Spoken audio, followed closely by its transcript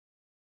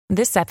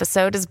This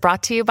episode is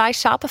brought to you by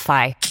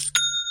Shopify.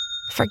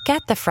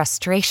 Forget the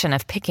frustration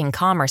of picking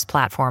commerce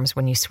platforms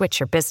when you switch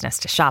your business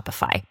to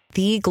Shopify,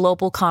 the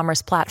global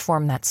commerce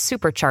platform that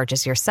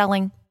supercharges your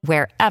selling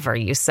wherever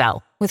you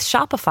sell. With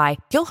Shopify,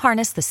 you'll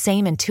harness the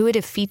same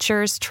intuitive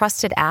features,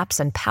 trusted apps,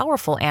 and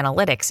powerful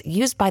analytics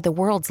used by the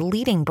world's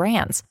leading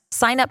brands.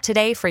 Sign up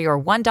today for your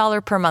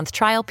 $1 per month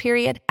trial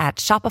period at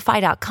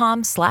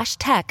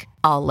shopify.com/tech,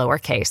 all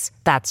lowercase.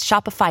 That's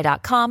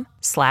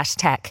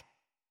shopify.com/tech.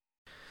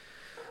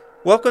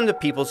 Welcome to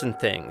Peoples and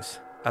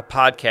Things, a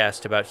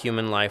podcast about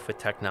human life with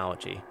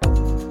technology.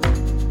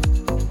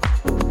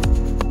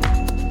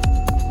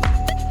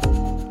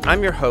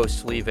 I'm your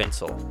host, Lee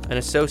Vinsel, an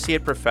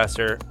associate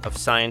professor of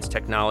science,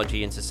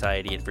 technology, and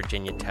society at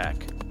Virginia Tech.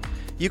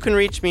 You can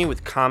reach me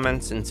with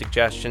comments and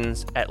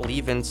suggestions at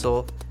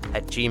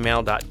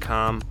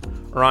leevinsel@gmail.com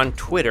or on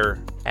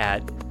Twitter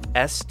at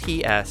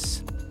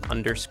STS_news.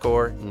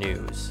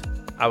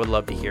 I would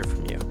love to hear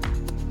from you.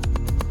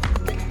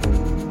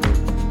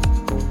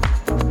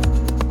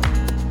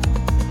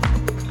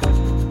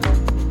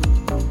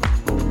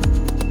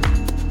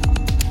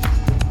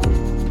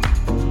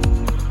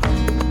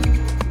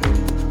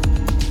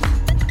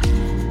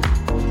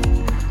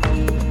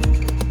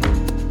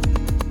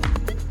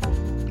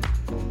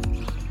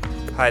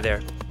 Hi there.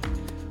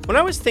 When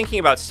I was thinking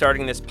about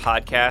starting this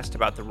podcast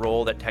about the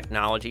role that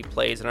technology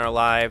plays in our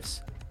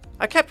lives,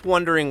 I kept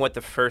wondering what the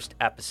first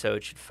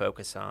episode should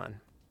focus on.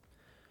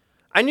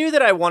 I knew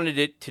that I wanted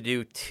it to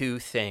do two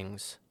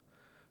things.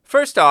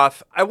 First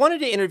off, I wanted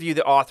to interview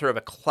the author of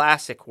a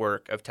classic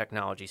work of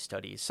technology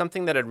studies,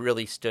 something that had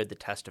really stood the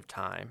test of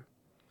time.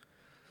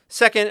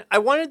 Second, I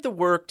wanted the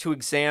work to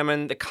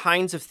examine the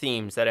kinds of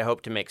themes that I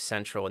hope to make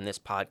central in this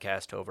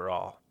podcast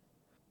overall.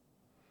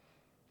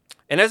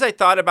 And as I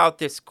thought about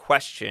this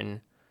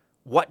question,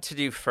 what to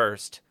do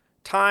first,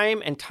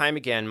 time and time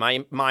again,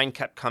 my mind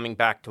kept coming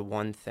back to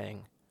one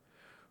thing.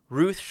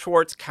 Ruth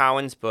Schwartz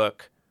Cowan's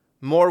book,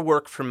 More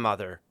Work for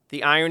Mother,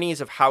 The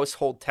Ironies of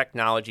Household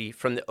Technology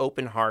from the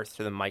Open Hearth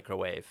to the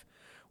Microwave,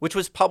 which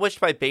was published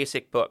by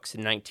Basic Books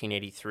in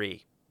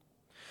 1983.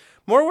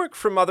 More Work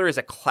for Mother is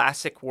a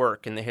classic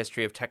work in the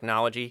history of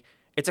technology.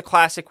 It's a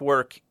classic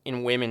work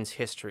in women's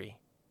history.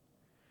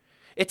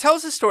 It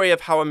tells the story of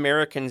how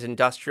Americans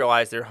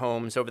industrialized their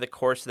homes over the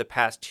course of the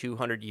past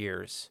 200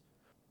 years.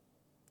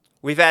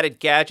 We've added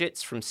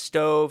gadgets from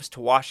stoves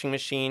to washing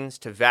machines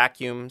to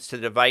vacuums to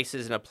the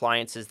devices and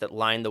appliances that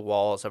line the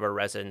walls of our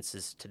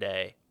residences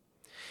today.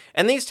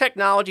 And these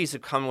technologies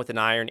have come with an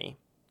irony.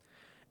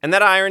 And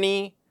that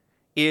irony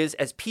is,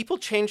 as people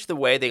changed the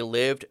way they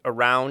lived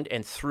around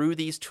and through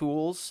these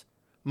tools,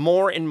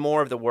 more and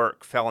more of the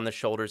work fell on the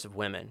shoulders of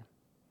women.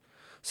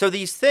 So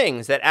these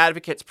things that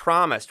advocates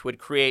promised would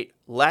create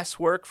less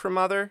work for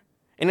mother,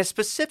 in a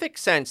specific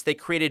sense, they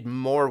created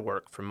more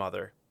work for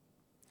mother.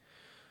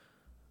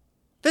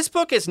 This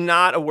book is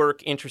not a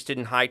work interested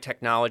in high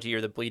technology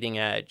or the bleeding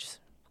edge.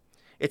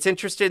 It's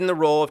interested in the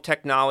role of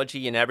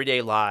technology in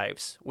everyday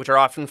lives, which are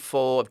often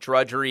full of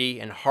drudgery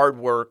and hard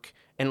work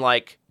and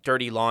like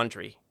dirty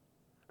laundry.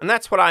 And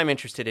that's what I'm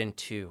interested in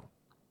too.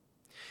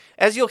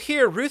 As you'll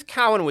hear, Ruth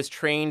Cowan was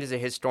trained as a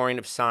historian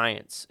of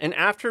science, and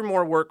after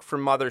More Work for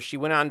Mother, she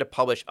went on to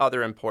publish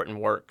other important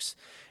works,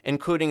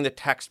 including the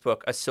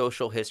textbook A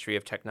Social History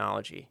of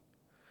Technology.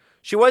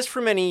 She was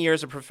for many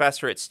years a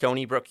professor at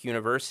Stony Brook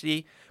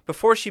University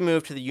before she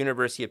moved to the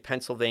University of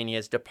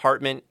Pennsylvania's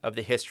Department of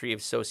the History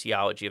of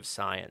Sociology of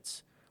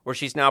Science, where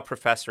she's now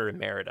professor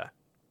emerita.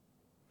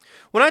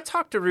 When I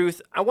talked to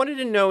Ruth, I wanted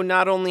to know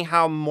not only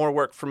how More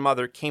Work for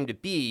Mother came to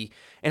be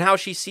and how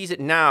she sees it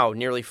now,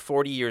 nearly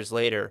 40 years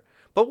later,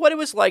 but what it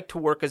was like to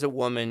work as a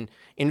woman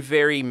in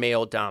very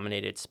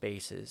male-dominated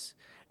spaces,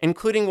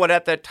 including what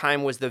at that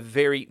time was the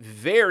very,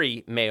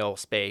 very male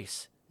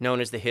space known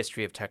as the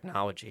history of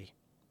technology.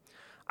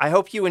 I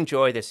hope you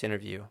enjoy this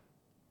interview.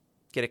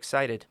 Get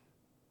excited.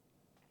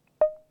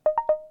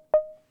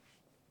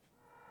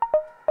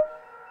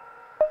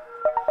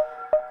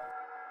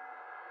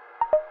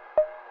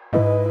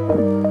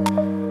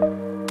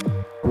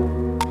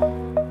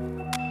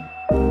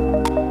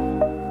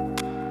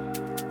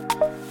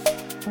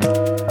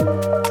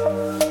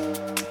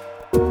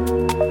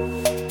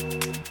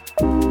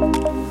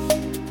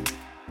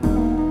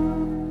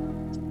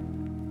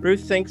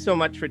 Ruth, thanks so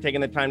much for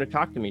taking the time to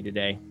talk to me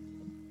today.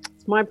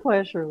 It's my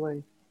pleasure,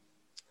 Lee.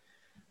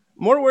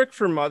 More Work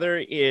for Mother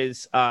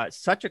is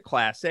such a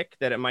classic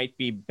that it might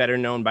be better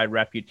known by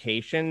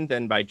reputation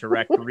than by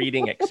direct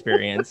reading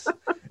experience.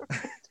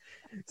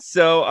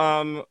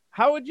 So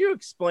how would you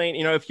explain,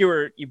 if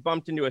you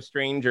bumped into a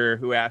stranger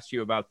who asked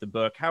you about the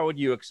book, how would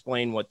you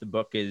explain what the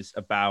book is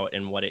about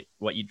and what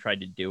you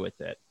tried to do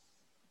with it?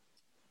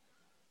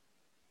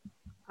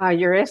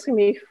 You're asking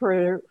me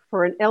for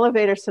an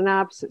elevator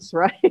synopsis,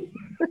 right?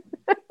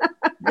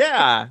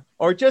 Yeah,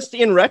 or just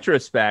in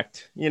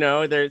retrospect,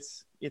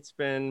 it's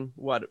been,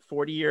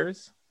 40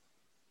 years?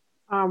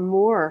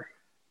 More.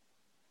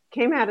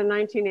 Came out in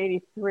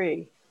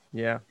 1983.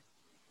 Yeah.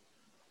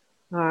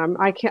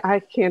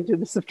 I can't do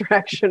the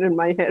subtraction in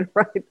my head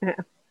right now.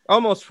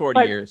 Almost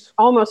 40 years.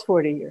 Almost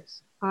 40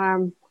 years.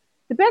 The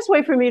best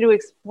way for me to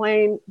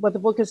explain what the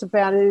book is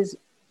about is,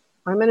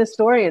 I'm an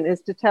historian,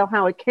 is to tell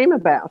how it came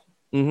about.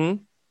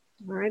 Mm-hmm.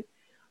 All right.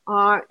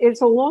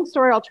 It's a long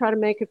story. I'll try to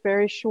make it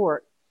very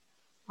short.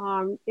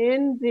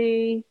 In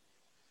the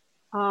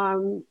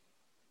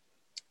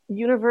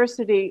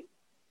university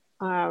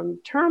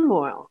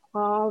turmoil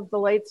of the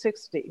late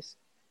 60s,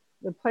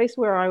 the place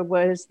where I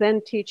was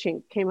then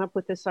teaching came up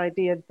with this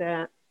idea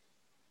that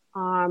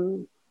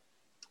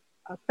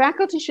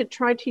faculty should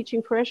try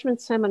teaching freshman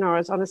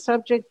seminars on a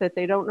subject that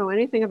they don't know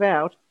anything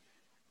about,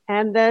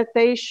 and that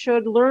they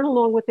should learn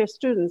along with their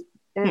students,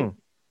 and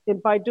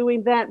by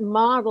doing that,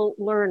 model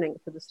learning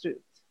for the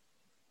students.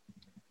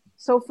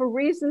 So for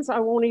reasons I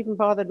won't even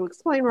bother to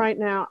explain right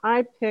now,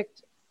 I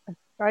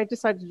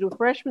decided to do a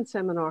freshman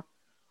seminar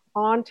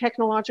on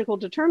technological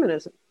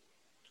determinism,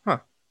 a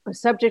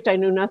subject I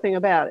knew nothing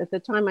about. At the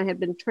time, I had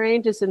been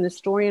trained as an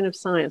historian of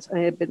science. I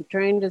had been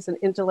trained as an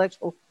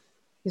intellectual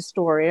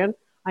historian.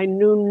 I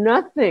knew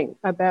nothing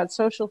about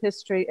social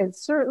history and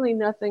certainly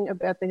nothing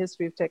about the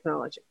history of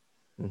technology.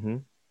 Mm-hmm.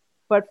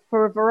 But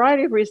for a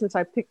variety of reasons,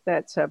 I picked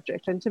that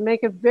subject. And to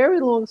make a very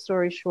long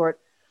story short,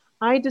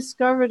 I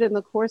discovered in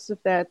the course of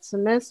that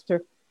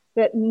semester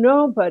that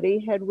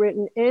nobody had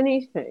written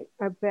anything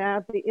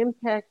about the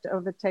impact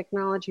of a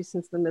technology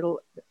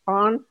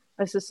on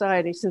a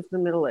society since the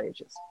Middle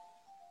Ages.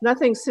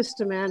 Nothing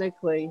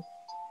systematically.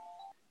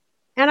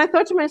 And I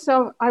thought to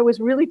myself, I was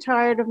really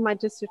tired of my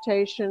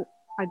dissertation.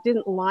 I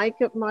didn't like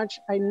it much.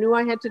 I knew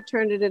I had to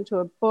turn it into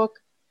a book,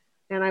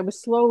 and I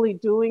was slowly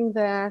doing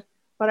that.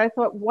 But I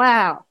thought,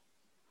 wow,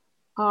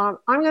 I'm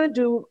going to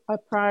do a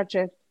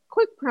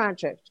quick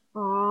project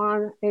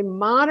on a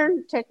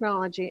modern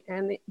technology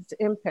and its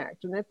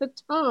impact. And at the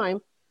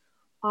time,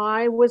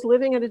 I was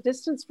living at a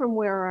distance from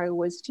where I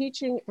was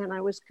teaching, and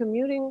I was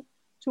commuting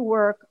to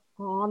work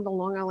on the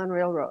Long Island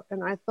Railroad.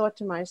 And I thought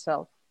to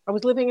myself, I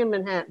was living in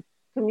Manhattan,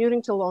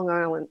 commuting to Long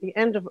Island,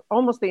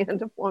 almost the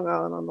end of Long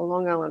Island on the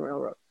Long Island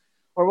Railroad,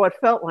 or what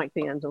felt like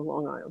the end of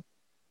Long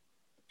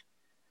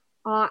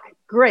Island.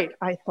 Great,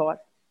 I thought.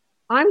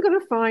 I'm going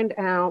to find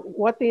out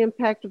what the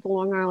impact of the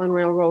Long Island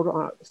Railroad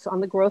was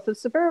on the growth of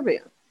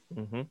suburbia.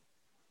 Mm-hmm.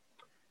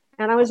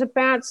 And I was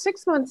about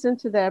 6 months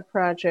into that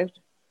project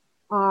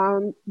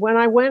when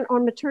I went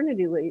on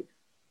maternity leave.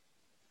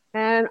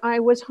 And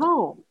I was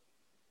home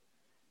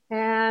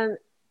and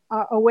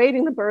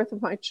awaiting the birth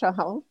of my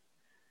child.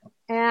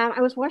 And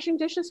I was washing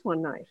dishes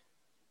one night.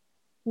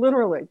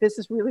 Literally, this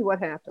is really what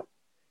happened.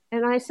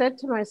 And I said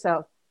to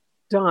myself,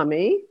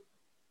 dummy,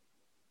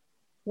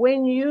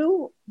 when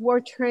you were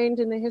trained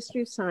in the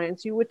history of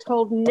science, you were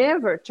told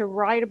never to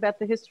write about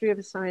the history of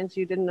a science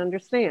you didn't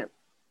understand.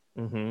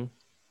 Mm-hmm.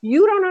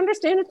 You don't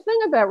understand a thing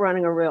about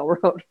running a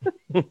railroad.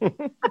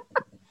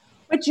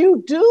 But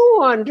you do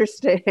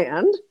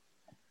understand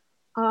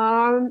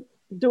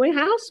doing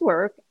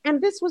housework. And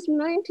this was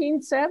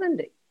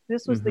 1970.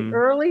 This was the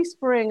early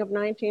spring of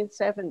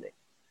 1970.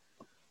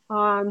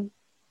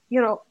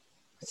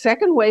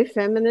 Second wave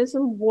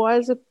feminism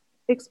was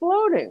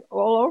exploding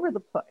all over the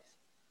place.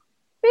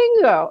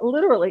 Bingo,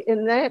 literally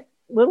in that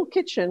little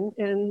kitchen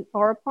in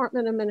our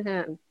apartment in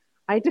Manhattan,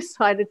 I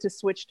decided to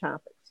switch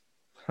topics.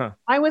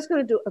 I was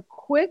going to do a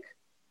quick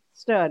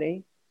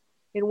study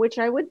in which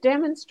I would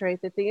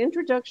demonstrate that the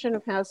introduction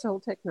of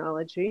household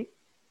technology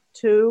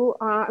to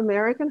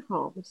American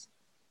homes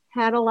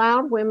had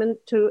allowed women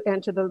to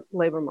enter the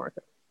labor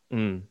market.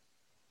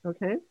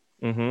 Okay?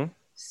 Mm-hmm.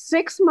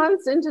 6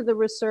 months into the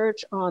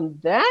research on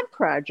that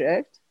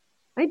project,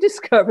 I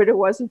discovered it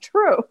wasn't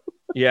true.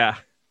 Yeah.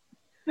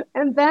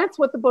 And that's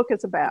what the book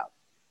is about.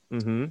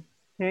 Mm-hmm.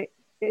 Okay?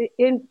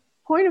 In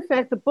point of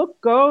fact, the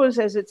book goes,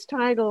 as its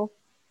title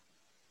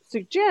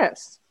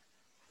suggests,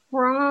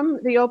 from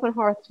the open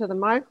hearth to the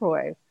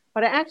microwave.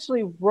 But I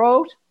actually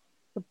wrote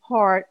the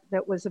part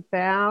that was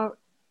about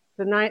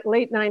the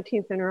late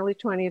 19th and early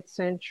 20th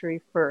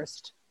century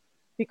first,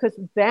 because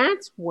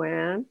that's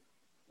when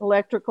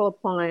electrical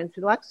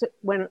appliances,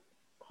 when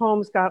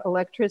homes got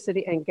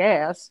electricity and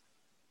gas,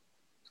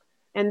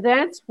 and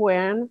that's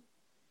when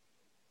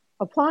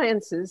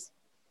appliances,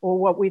 or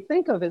what we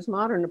think of as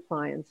modern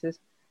appliances,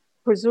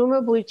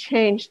 presumably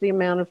changed the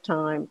amount of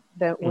time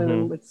that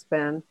women would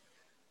spend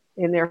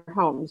in their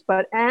homes.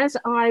 But as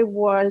I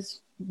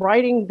was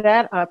writing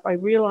that up, I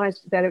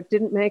realized that it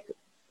didn't make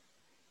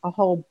a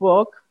whole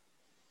book,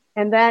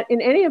 and that in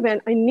any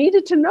event, I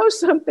needed to know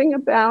something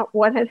about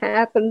what had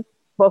happened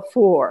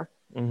before.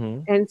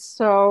 And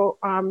so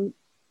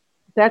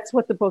that's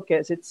what the book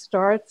is. It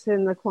starts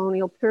in the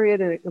colonial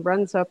period and it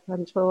runs up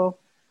until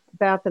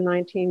about the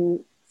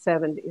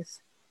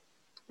 1970s.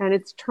 And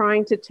it's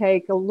trying to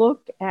take a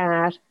look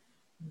at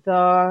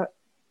the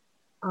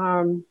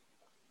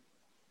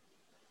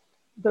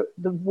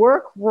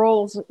work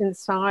roles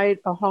inside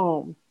a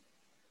home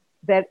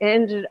that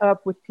ended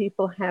up with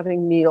people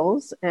having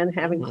meals and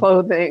having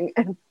clothing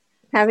and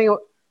having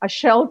a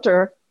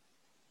shelter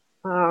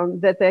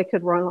that they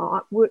could run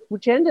on,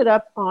 which ended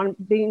up on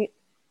being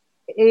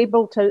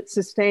able to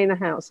sustain a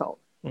household.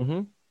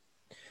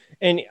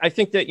 And I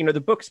think that, the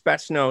book's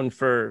best known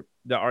for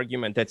the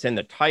argument that's in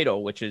the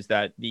title, which is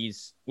that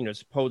these,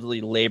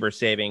 supposedly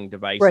labor-saving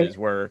devices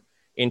were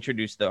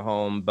introduced to the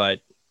home,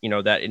 but,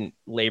 that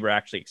labor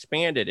actually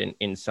expanded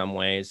in some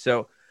ways.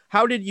 So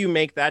how did you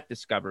make that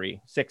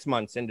discovery 6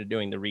 months into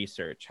doing the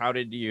research? How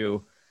did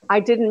you... I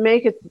didn't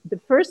make it. The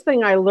first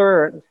thing I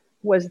learned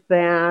was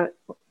that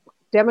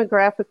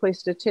demographically,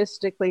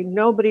 statistically,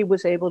 nobody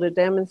was able to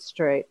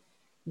demonstrate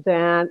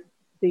that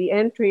the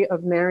entry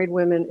of married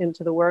women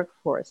into the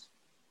workforce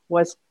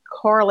was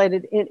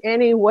correlated in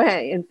any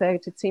way. In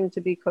fact, it seemed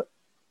to be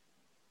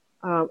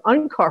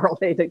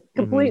uncorrelated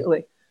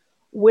completely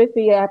with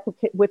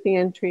the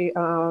entry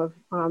of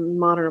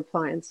modern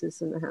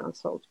appliances in the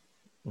household.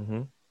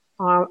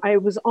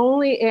 It was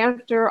only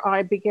after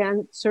I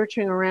began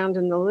searching around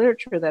in the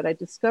literature that I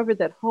discovered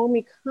that home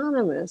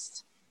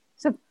economists,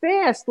 it's a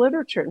vast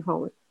literature in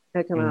home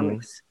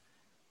economics.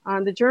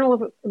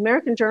 The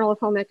American Journal of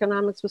Home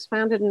Economics was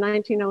founded in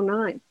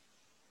 1909.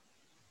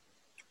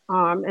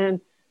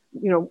 And,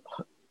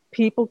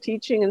 people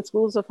teaching in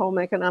schools of home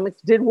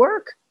economics did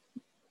work.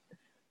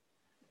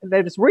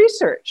 There was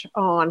research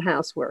on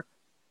housework.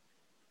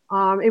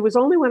 It was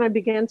only when I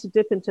began to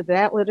dip into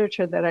that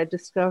literature that I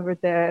discovered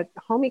that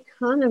home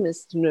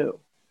economists knew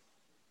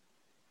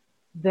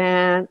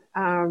that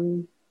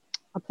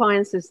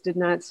appliances did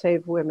not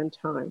save women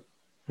time.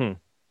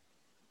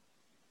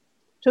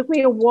 Took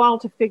me a while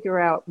to figure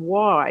out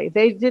why.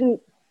 They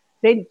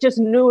just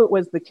knew it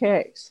was the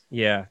case.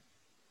 Yeah.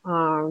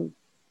 So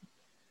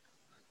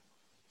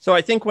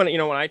I think when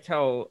I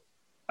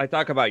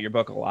talk about your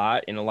book a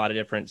lot in a lot of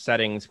different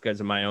settings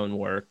because of my own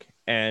work.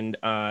 And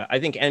I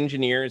think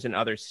engineers and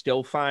others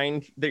still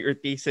find that your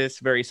thesis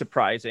very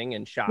surprising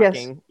and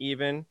shocking,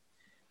 even.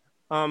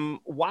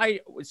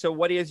 Why? So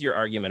what is your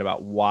argument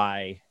about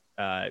why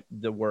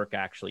the work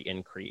actually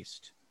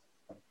increased?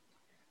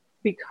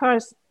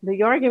 Because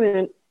the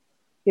argument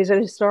is a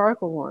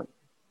historical one.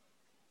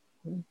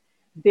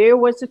 There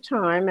was a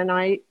time, and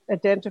I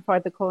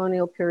identified the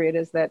colonial period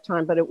as that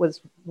time, but it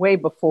was way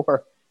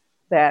before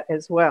that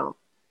as well,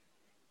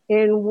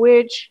 in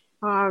which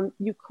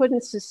you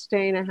couldn't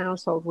sustain a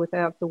household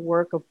without the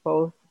work of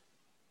both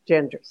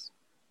genders.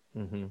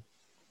 And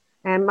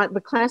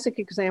the classic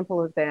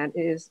example of that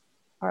is,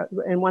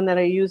 and one that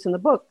I use in the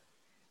book,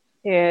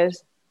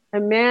 is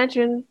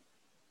imagine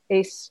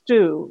a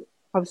stew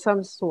of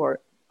some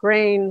sort,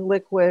 grain,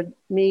 liquid,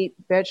 meat,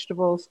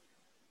 vegetables,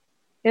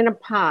 in a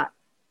pot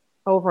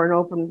over an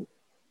open.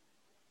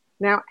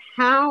 Now,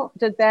 how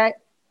did that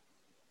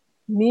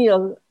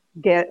meal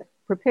get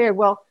prepared?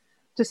 Well,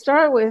 to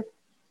start with,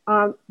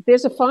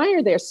 there's a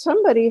fire there.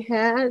 Somebody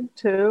had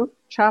to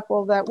chop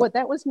all that wood.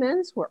 That was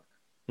men's work.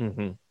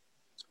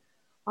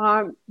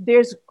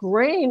 There's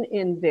grain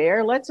in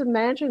there. Let's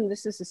imagine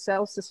this is a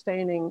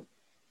self-sustaining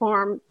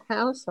farm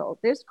household.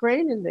 There's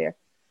grain in there.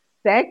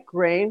 That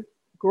grain,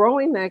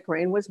 growing that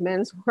grain was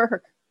men's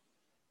work.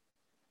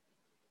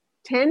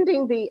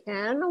 Tending the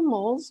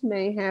animals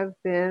may have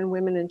been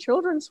women and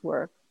children's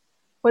work,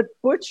 but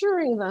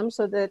butchering them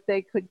so that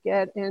they could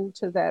get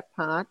into that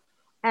pot,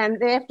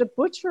 and after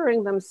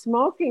butchering them,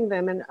 smoking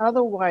them, and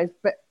otherwise,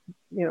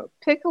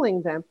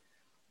 pickling them,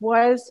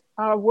 was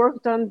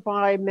work done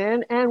by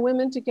men and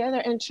women together,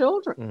 and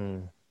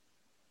children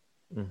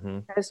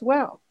as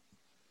well.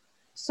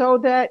 So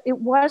that it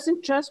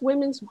wasn't just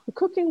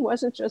cooking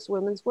wasn't just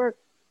women's work.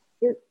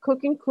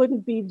 Cooking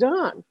couldn't be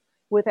done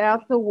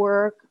without the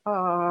work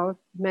of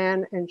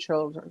men and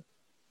children.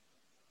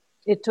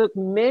 It took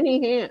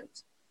many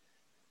hands.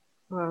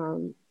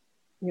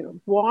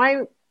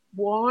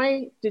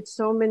 Why did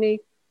so many,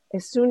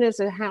 as soon as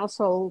a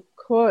household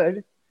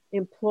could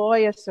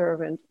employ a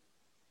servant,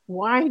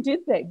 why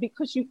did they?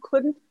 Because you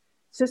couldn't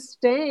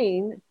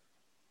sustain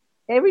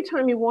every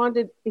time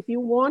if you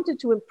wanted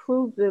to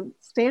improve the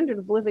standard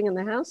of living in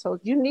the household,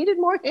 you needed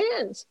more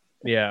hands.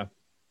 Yeah.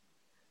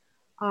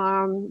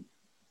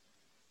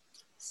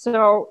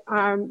 So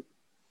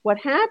what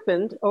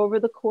happened over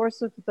the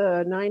course of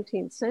the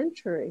 19th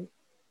century,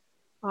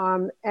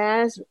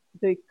 as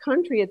the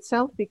country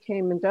itself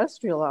became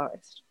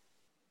industrialized,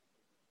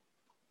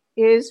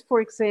 is,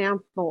 for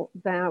example,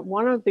 that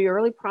one of the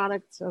early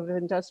products of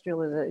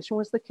industrialization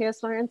was the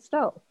cast iron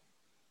stove.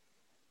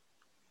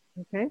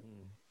 Okay?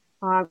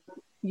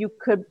 You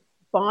could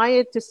buy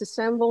it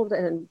disassembled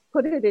and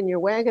put it in your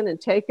wagon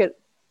and take it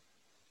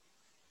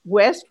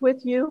west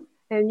with you,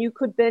 and you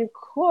could then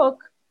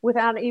cook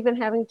without even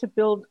having to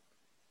build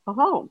a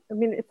home. I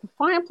mean, if the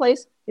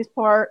fireplace is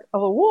part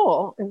of a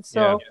wall, and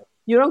so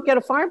you don't get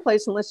a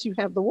fireplace unless you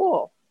have the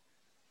wall.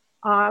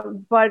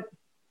 But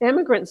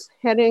immigrants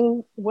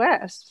heading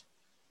west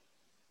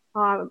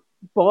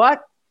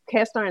bought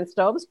cast iron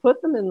stoves,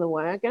 put them in the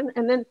wagon,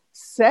 and then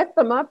set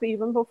them up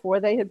even before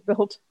they had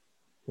built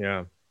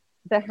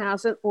the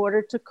house in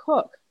order to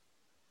cook.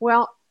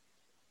 Well,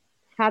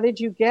 how did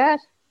you get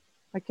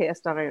a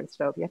cast iron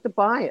stove? You have to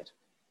buy it.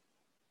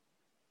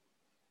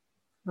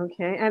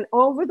 Okay, and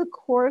over the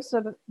course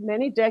of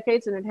many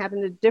decades, and it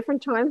happened at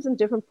different times in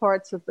different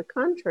parts of the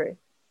country,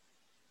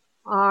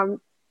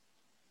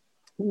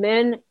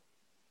 men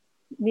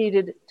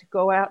needed to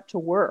go out to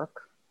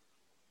work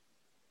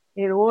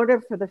in order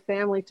for the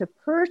family to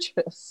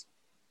purchase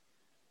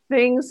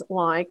things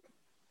like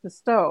the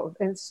stove.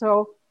 And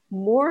so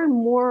more and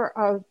more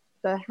of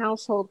the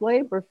household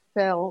labor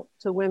fell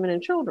to women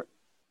and children.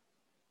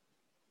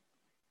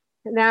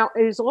 Now,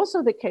 it is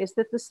also the case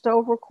that the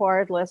stove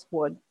required less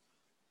wood.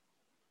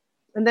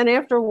 And then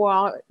after a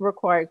while, it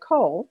required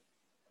coal.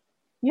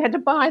 You had to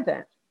buy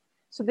that.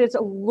 So there's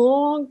a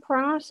long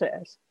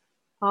process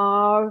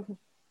of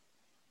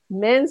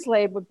men's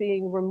labor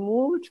being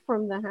removed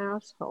from the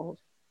household,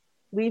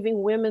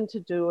 leaving women to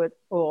do it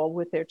all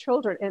with their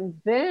children. And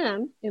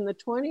then in the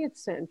 20th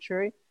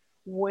century,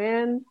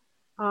 when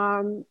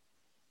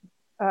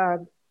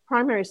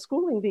primary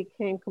schooling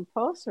became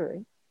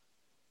compulsory,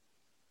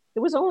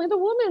 there was only the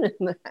woman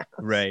in the house.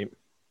 Right.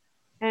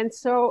 And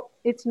so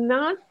it's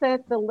not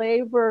that the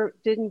labor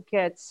didn't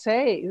get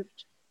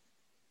saved.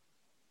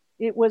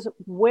 It was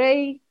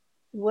way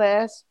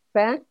less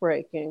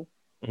backbreaking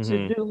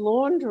to do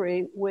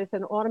laundry with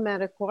an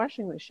automatic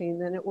washing machine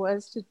than it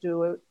was to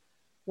do it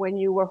when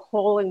you were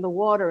holding the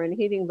water and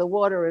heating the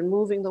water and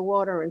moving the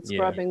water and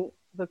scrubbing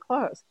the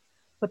clothes.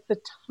 But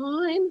the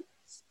time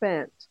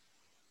spent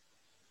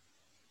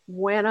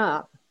went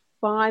up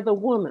by the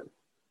woman.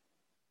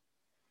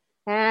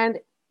 And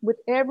with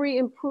every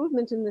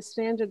improvement in the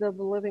standard of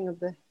the living of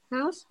the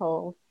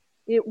household,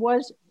 it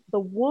was the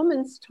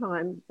woman's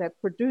time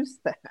that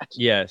produced that.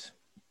 Yes.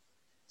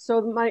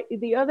 So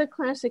the other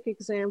classic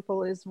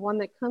example is one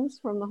that comes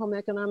from the home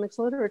economics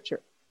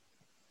literature.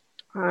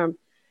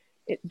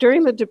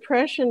 During the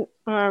Depression,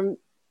 there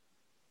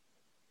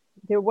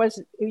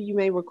was, you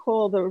may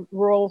recall, the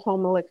rural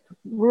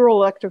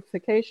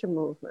electrification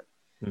movement.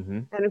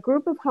 And a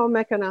group of home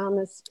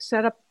economists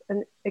set up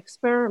an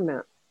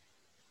experiment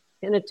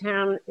in a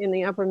town in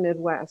the upper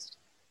Midwest,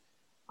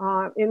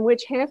 in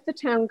which half the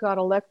town got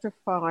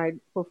electrified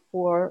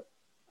before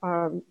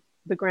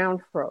the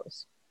ground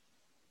froze.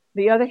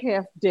 The other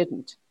half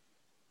didn't.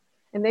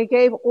 And they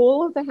gave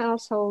all of the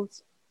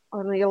households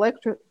on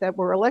the that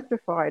were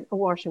electrified a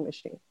washing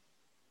machine.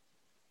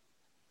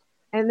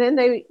 And then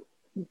they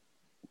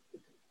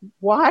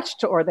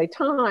watched, or they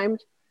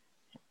timed,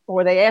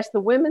 or they asked the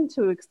women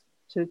to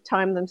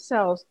time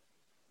themselves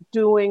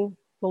doing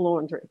the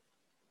laundry.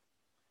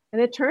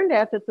 And it turned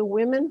out that the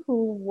women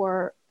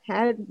who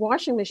had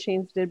washing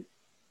machines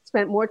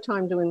spent more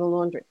time doing the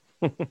laundry.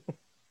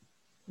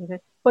 Okay.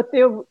 But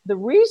the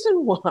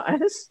reason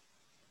was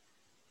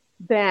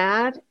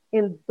that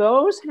in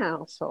those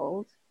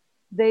households,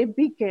 they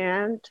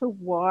began to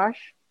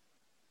wash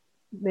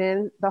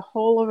the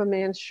whole of a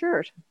man's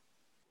shirt.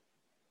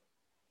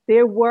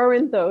 There were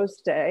in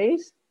those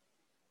days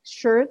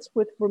shirts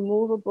with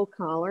removable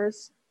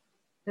collars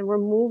and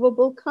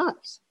removable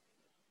cuffs.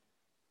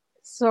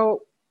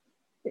 So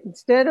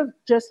instead of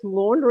just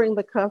laundering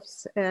the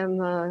cuffs and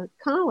the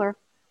collar,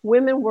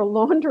 women were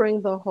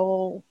laundering the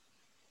whole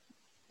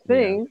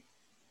thing. Yeah.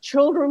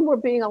 Children were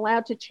being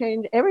allowed to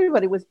change.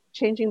 Everybody was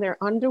changing their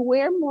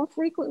underwear more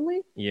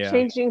frequently,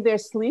 changing their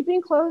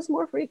sleeping clothes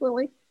more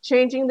frequently,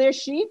 changing their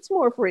sheets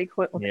more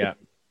frequently. Yeah.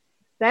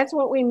 That's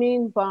what we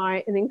mean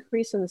by an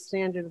increase in the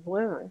standard of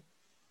living.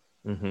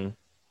 Mm-hmm.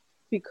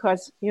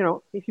 Because,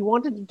 if you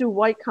wanted to do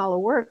white collar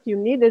work, you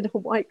needed a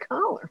white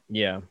collar.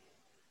 Yeah.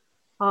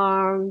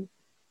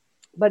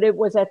 But it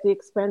was at the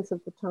expense of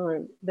the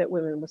time that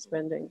women were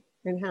spending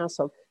in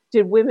household.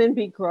 Did women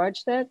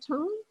begrudge that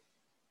time?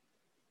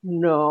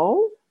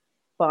 No,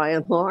 by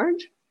and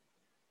large,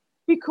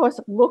 because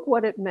look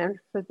what it meant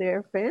for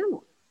their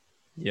family.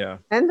 Yeah.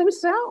 And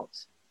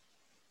themselves.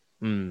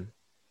 In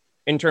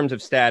terms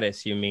of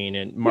status, you mean,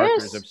 and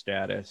markers of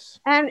status.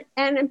 And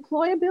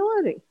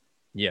employability.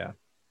 Yeah.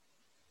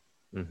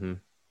 Mm-hmm.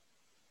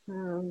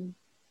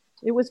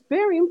 It was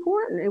very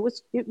important.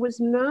 It was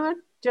not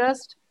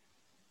just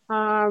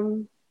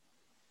status.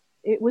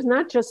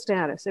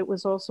 It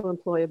was also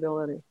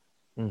employability.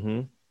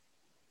 Mm-hmm.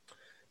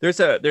 There's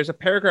a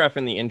paragraph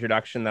in the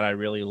introduction that I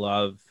really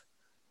love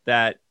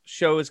that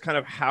shows kind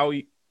of how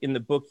in the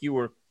book you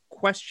were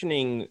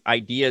questioning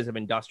ideas of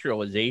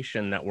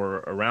industrialization that were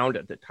around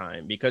at the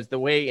time, because the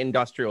way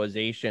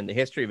the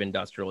history of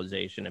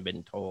industrialization had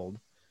been told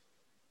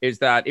is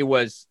that it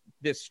was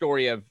this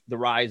story of the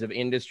rise of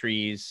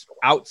industries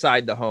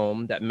outside the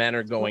home that men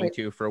are going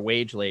to for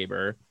wage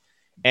labor.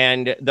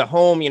 And the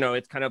home,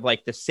 it's kind of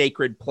like the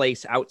sacred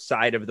place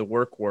outside of the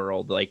work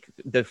world, like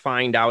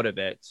defined out of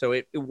it. So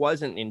it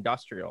wasn't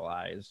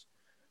industrialized.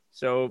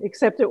 So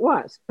except it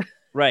was.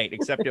 Right.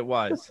 Except it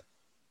was.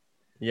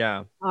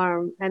 Yeah.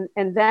 And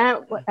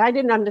that, I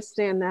didn't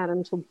understand that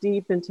until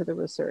deep into the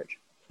research.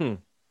 And,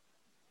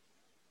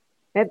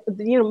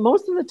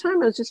 most of the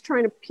time I was just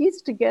trying to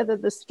piece together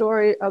the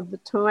story of the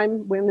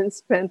time women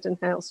spent in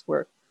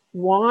housework.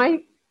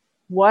 Why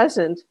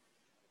wasn't,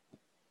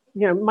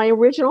 my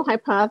original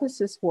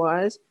hypothesis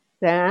was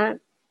that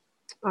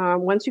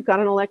once you got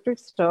an electric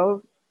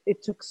stove,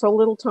 it took so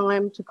little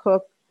time to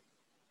cook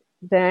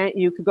that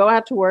you could go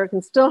out to work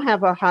and still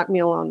have a hot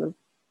meal on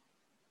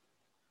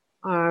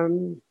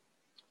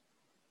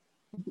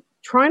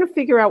trying to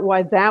figure out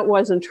why that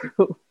wasn't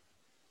true.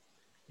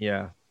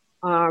 Yeah.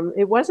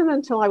 It wasn't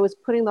until I was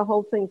putting the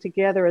whole thing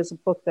together as a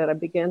book that I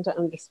began to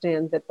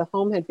understand that the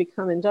home had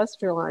become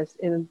industrialized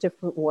in a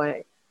different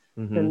way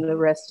than the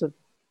rest of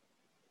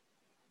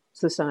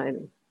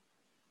society.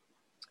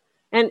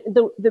 And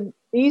the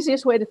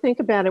easiest way to think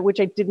about it, which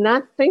I did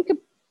not think of,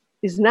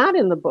 is not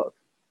in the book,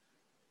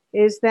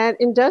 is that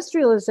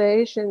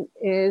industrialization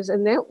is a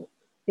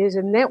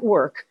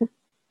network.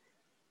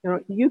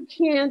 You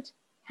can't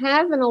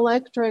have an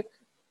electric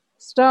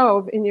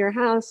stove in your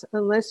house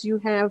unless you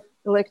have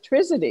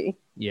electricity.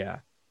 Yeah.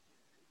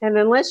 And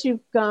unless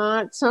you've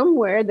got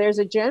somewhere, there's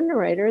a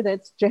generator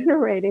that's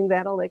generating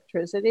that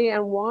electricity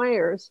and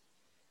wires,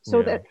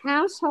 so that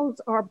households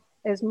are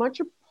as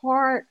much a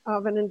part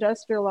of an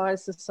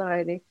industrialized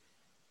society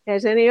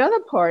as any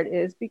other part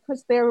is,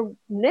 because they're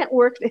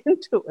networked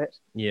into it.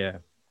 Yeah.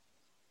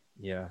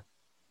 Yeah.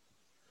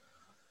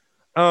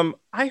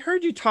 I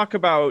heard you talk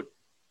about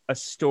a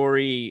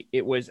story.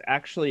 It was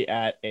actually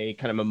at a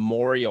kind of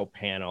memorial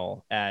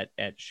panel at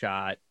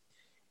SHOT.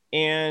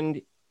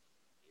 And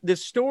the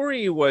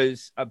story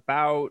was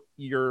about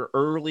your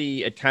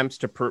early attempts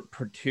to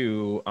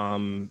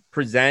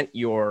present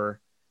your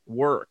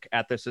work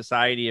at the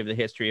Society of the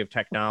History of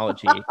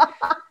Technology.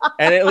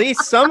 And at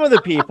least some of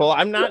the people,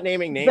 I'm not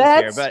naming names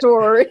here, but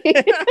story.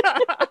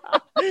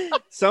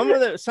 some of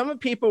the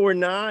people were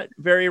not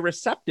very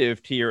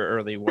receptive to your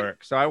early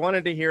work. So I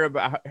wanted to hear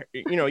about,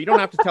 you don't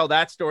have to tell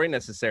that story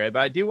necessarily,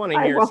 but I do want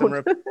to hear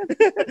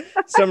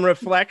some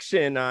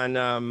reflection on,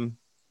 on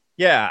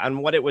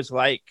what it was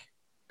like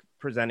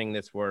presenting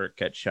this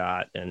work at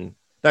SHOT and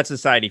that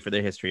Society for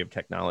the History of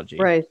Technology.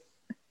 Right.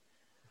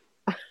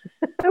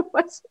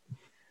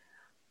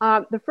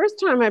 The first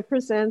time I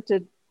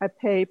presented a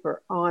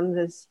paper on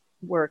this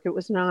work, it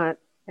was not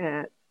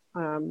at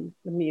the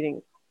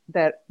meeting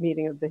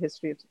of the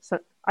history of.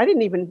 I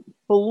didn't even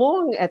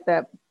belong at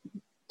that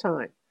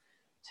time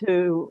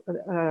to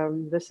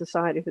the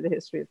Society for the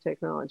History of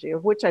Technology,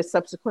 of which I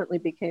subsequently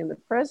became the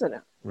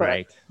president.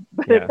 Right.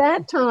 But at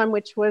that time,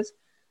 which was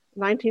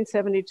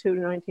 1972 to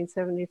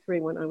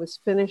 1973, when I was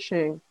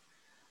finishing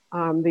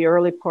the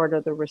early part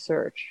of the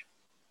research,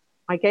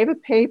 I gave a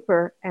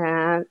paper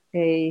at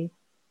the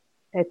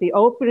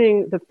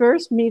opening, the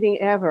first meeting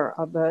ever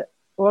of an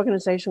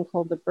organization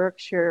called the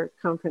Berkshire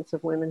Conference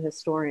of Women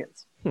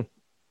Historians.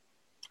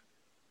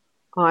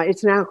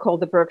 It's now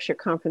called the Berkshire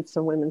Conference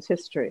on Women's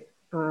History.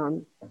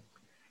 I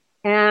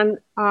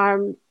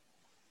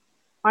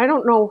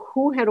don't know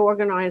who had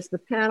organized the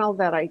panel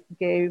that I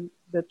gave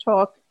the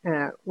talk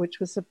at, which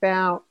was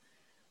about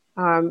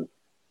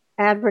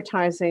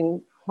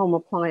advertising home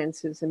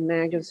appliances in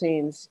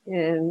magazines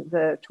in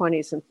the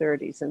 20s and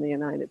 30s in the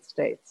United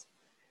States,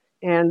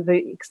 and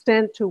the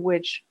extent to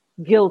which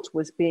guilt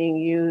was being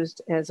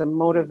used as a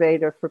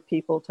motivator for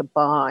people to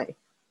buy.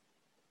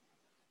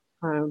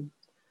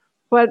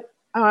 But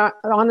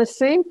on the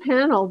same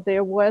panel,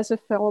 there was a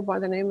fellow by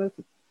the name of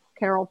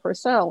Carol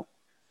Purcell,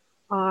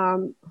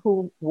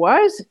 who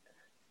was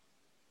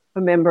a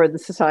member of the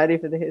Society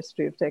for the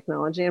History of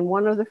Technology and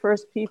one of the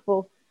first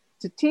people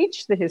to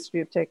teach the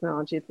history of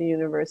technology at the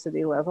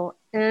university level,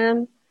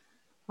 and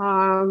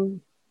the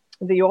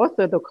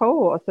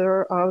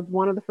co-author of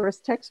one of the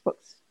first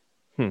textbooks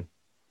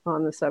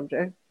on the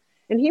subject.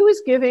 And he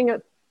was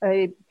giving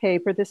a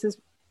paper, this is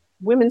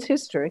women's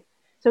history,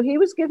 so he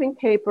was giving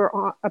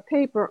a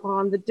paper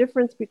on the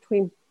difference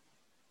between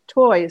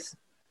toys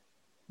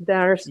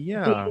that are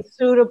being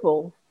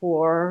suitable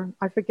for,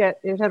 I forget,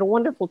 it had a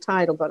wonderful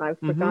title, but I've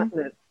forgotten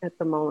it at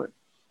the moment.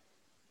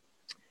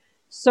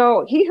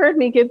 So he heard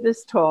me give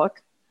this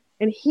talk,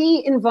 and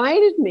he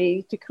invited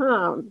me to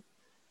come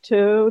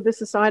to the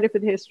Society for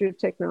the History of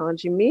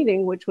Technology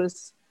meeting, which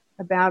was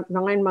about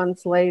 9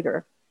 months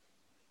later,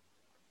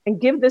 and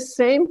give the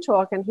same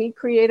talk. And he'd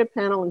create a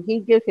panel, and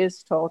he'd give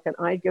his talk, and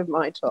I'd give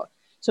my talk.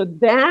 So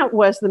that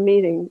was the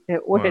meeting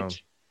at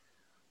which,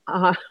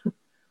 and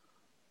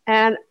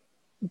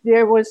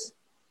there were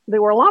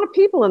a lot of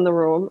people in the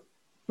room,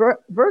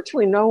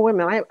 virtually no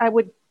women.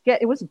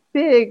 It was a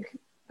big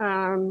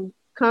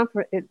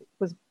conference. It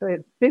was a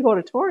big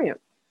auditorium.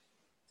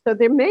 So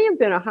there may have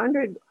been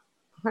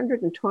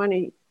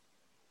 120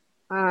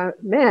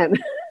 men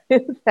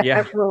in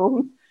that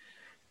room.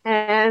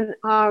 And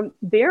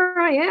there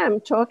I am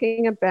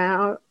talking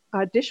about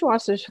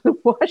dishwashers and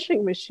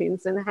washing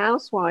machines and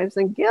housewives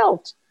and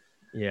guilt.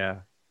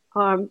 Yeah.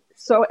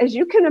 So as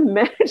you can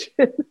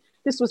imagine,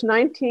 this was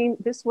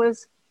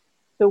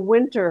the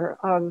winter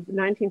of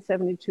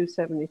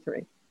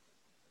 1972-73.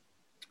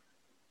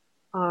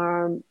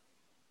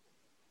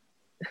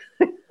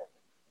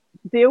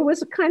 There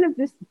was a kind of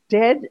this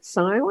dead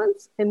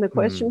silence in the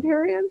question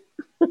period,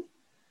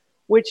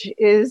 which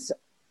is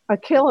a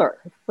killer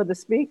for the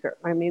speaker.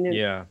 I mean,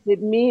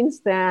 it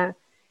means that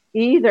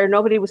either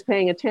nobody was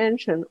paying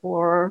attention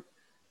or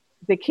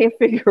they can't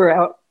figure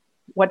out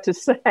what to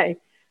say.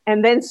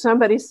 And then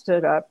somebody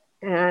stood up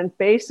and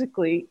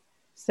basically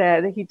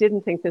said he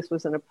didn't think this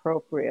was an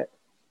appropriate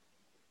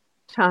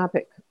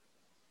topic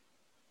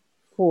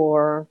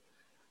for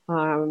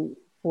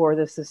for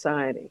the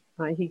society.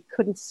 He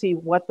couldn't see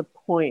what the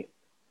point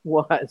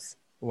was.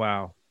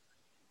 Wow.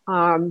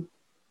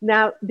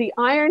 Now, the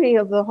irony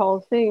of the whole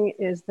thing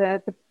is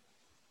that,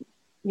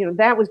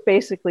 that was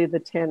basically the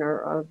tenor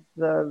of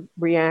the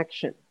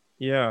reaction.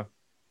 Yeah.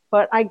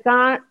 But I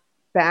got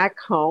back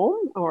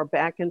home or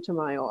back into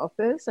my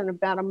office, and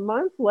about a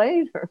month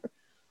later,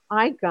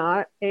 I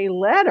got a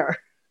letter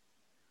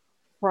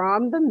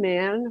from the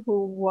man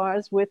who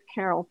was with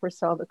Carol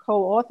Purcell, the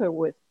co-author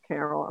with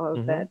Carol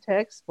of that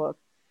textbook,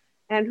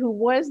 and who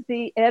was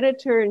the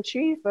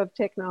editor-in-chief of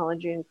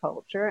Technology and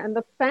Culture and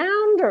the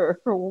founder,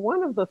 or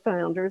one of the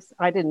founders.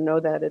 I didn't know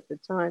that at the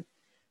time.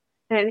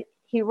 And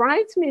he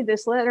writes me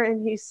this letter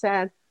and he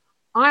said,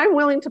 I'm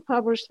willing to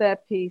publish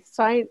that piece,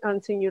 sight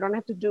unseen. You don't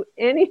have to do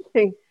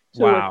anything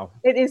to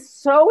it. It is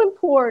so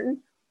important.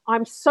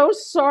 I'm so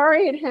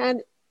sorry it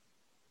had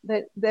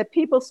that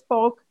people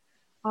spoke.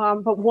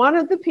 But one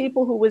of the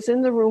people who was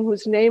in the room,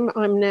 whose name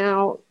I'm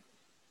now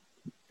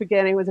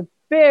forgetting, was a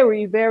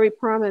very, very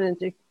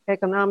prominent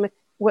economic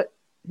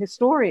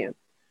historian,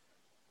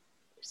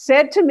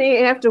 said to me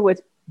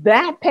afterwards,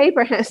 that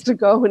paper has to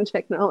go in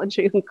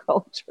Technology and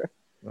Culture.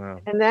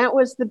 Wow. And that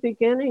was the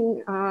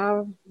beginning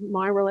of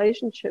my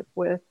relationship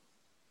with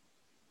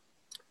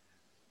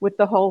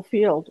the whole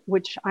field,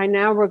 which I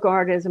now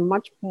regard as a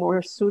much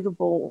more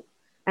suitable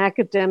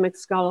academic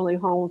scholarly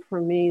home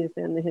for me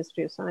than the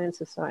History of Science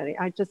Society.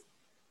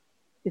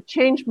 It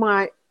changed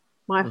my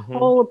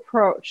whole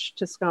approach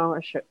to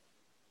scholarship,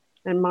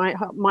 and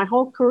my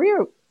whole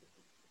career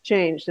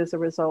changed as a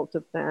result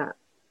of that.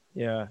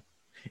 Yeah.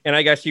 And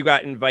I guess you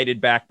got invited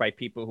back by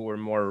people who were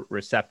more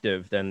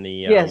receptive than the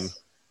yes.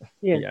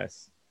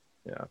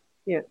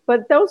 Yeah.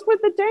 But those were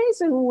the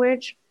days in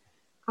which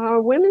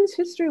women's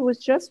history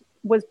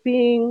was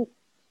being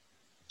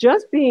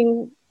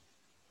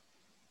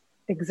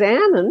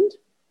examined.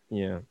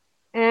 Yeah.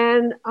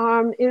 And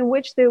in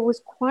which there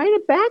was quite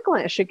a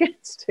backlash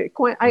against it.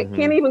 I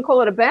can't even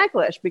call it a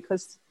backlash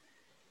because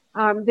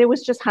there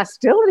was just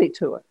hostility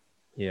to it.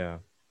 Yeah.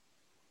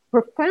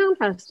 Profound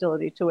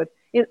hostility to it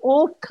in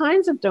all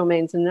kinds of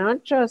domains, and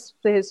not just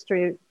the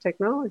history of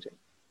technology.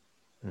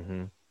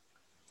 Mm-hmm.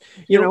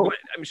 You know,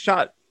 I'm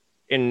shocked.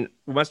 It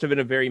must have been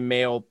a very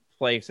male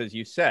place, as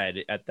you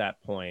said, at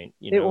that point.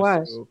 It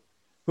was. So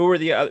who were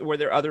were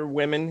there other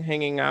women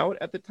hanging out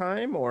at the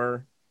time,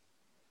 or?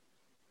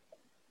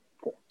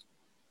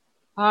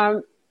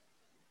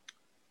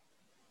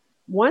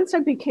 Once I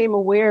became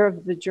aware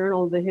of the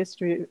journal, The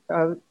History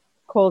of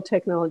called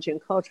Technology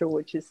and Culture,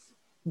 which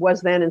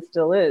was then and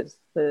still is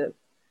the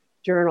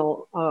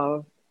journal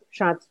of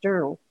Schacht's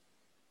Journal,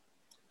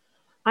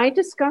 I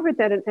discovered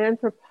that an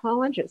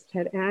anthropologist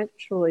had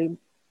actually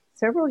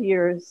several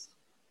years,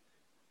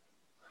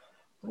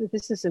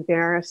 this is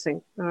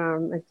embarrassing,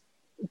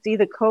 it's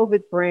either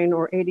COVID brain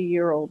or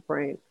 80-year-old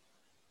brain.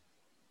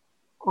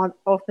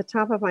 Off the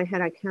top of my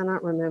head, I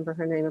cannot remember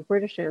her name, a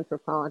British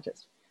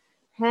anthropologist,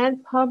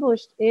 had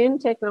published in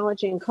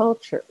Technology and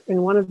Culture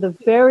in one of the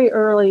very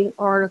early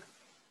articles,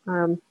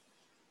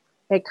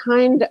 a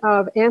kind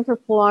of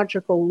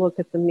anthropological look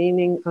at the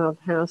meaning of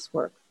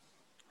housework.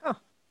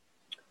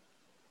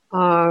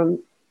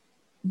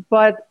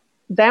 But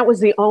that was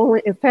the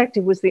only, in fact,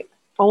 it was the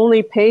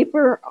only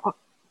paper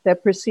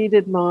that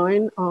preceded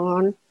mine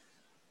on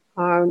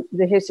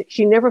the history.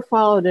 She never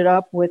followed it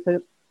up with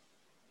a,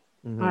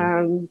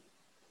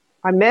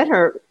 I met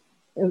her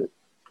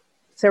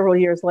several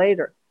years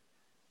later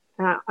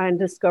and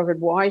discovered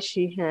why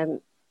she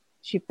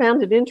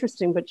found it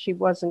interesting, but she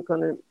wasn't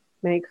going to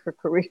make her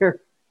career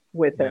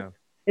with it.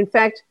 In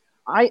fact,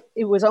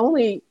 it was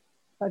only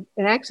an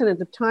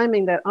accident of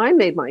timing that I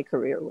made my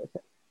career with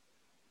it.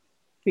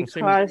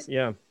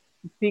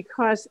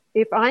 Because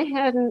if I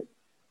hadn't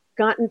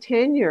gotten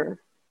tenure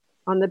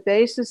on the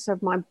basis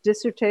of my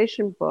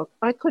dissertation book,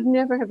 I could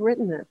never have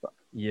written that book.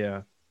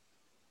 Yeah.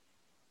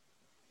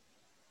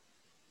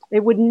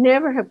 It would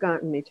never have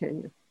gotten me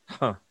tenure.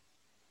 Huh.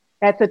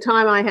 At the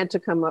time I had to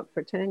come up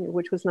for tenure,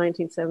 which was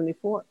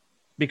 1974.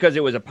 Because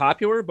it was a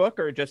popular book,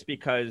 or just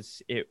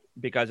because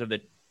of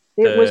the...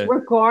 It was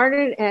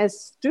regarded as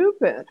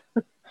stupid.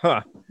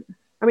 Huh.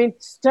 I mean,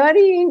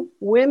 studying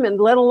women,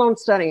 let alone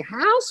studying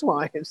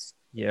housewives.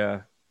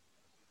 Yeah.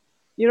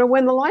 You know,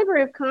 when the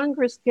Library of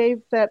Congress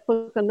gave that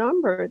book a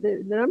number,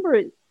 the number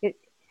it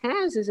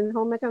has is in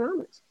home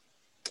economics.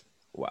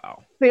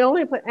 Wow. The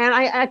only place, and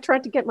I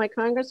tried to get my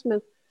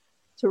congressman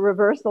to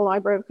reverse the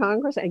Library of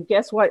Congress, and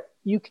guess what?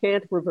 You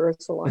can't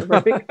reverse the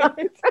Library of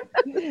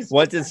Congress.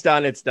 Once it's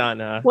done, it's done.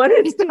 Huh? When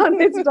it's done,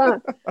 it's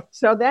done.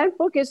 So that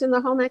book is in the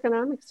home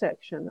economics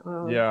section.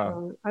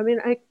 I mean,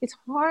 it's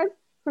hard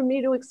for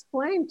me to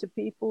explain to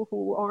people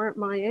who aren't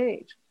my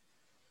age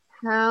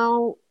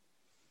how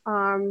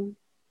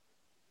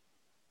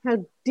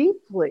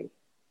deeply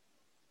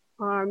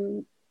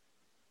the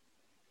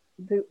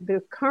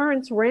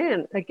currents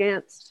ran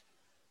against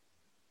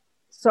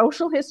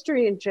social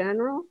history in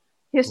general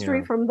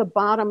history from the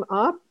bottom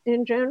up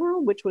in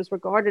general, which was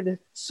regarded as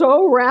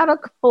so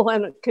radical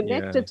and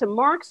connected to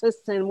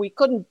Marxists, and we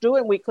couldn't do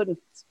it. We couldn't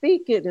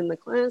speak it in the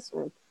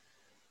classroom.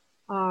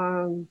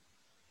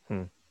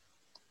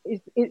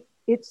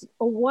 It's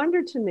a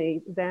wonder to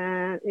me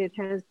that it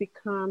has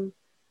become,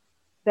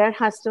 that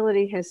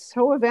hostility has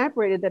so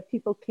evaporated that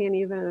people can't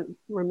even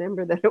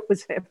remember that it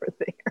was ever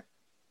there.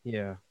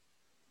 Yeah.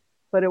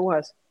 But it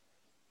was.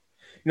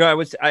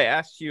 I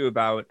asked you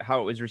about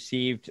how it was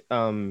received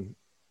by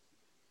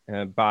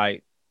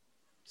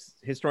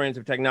historians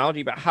of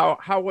technology, but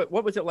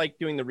what was it like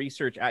doing the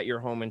research at your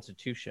home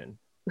institution?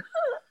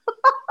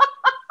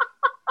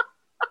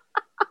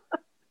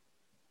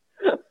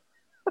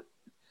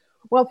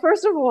 Well,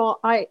 first of all,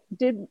 I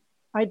did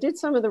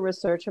some of the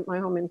research at my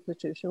home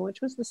institution,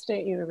 which was the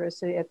State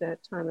University at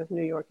that time of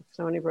New York at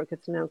Stony Brook.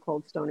 It's now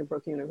called Stony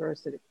Brook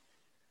University.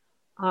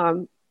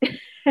 And,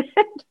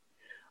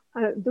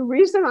 the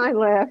reason I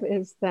laugh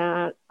is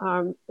that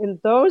in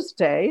those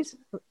days,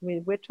 I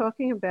mean, we're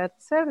talking about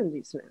the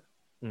 70s now.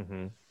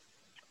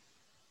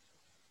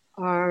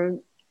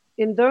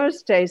 In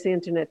those days, the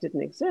internet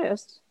didn't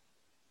exist,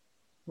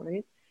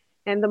 right?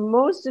 And the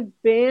most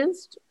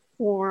advanced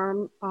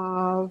form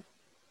of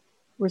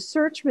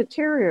research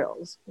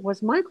materials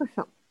was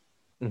microfilm.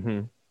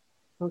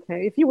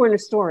 Okay, if you were an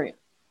historian.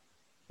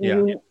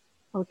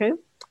 Okay.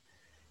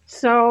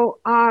 So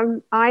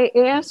I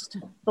asked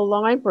the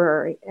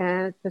library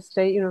at the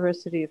State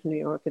University of New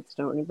York at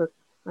Stony Brook,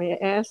 I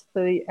asked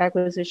the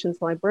acquisitions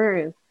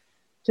librarian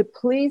to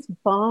please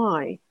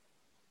buy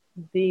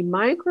the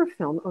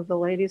microfilm of the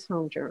Ladies'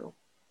 Home Journal.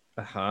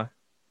 And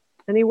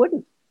he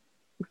wouldn't.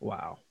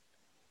 Wow.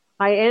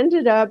 I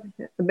ended up,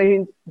 I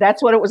mean,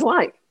 that's what it was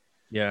like.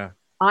 Yeah.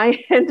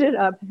 I ended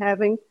up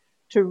having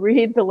to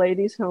read the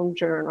Ladies' Home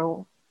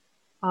Journal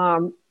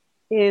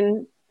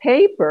in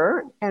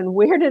paper. And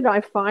where did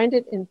I find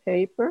it in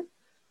paper?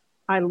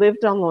 I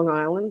lived on Long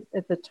Island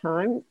at the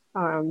time,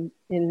 in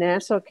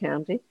Nassau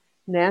County.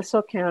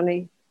 Nassau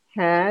County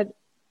had,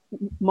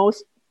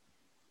 most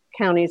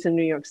counties in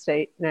New York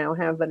State now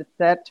have, but at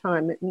that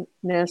time,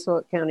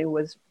 Nassau County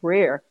was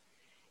rare.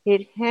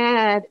 It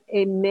had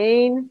a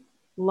main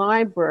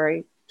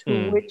library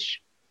to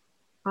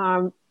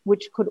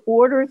which could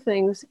order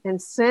things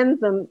and send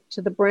them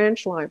to the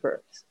branch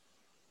libraries.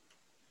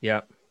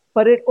 Yeah.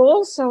 But it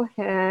also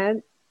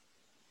had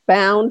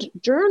bound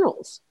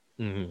journals.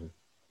 And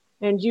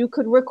you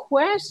could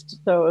request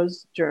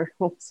those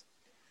journals.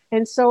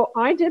 And so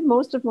I did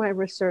most of my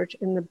research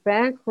in the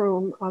back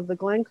room of the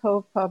Glen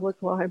Cove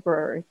Public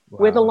Library,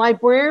 where the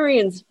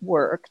librarians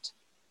worked,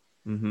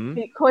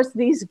 because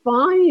these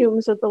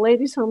volumes of the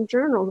Ladies' Home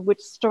Journal, which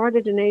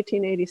started in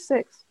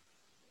 1886,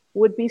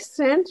 would be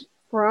sent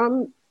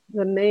from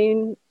the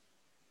main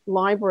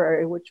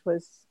library, which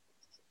was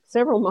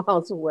several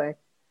miles away,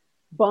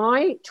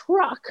 by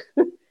truck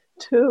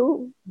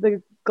to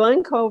the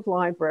Glen Cove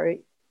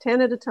Library, 10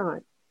 at a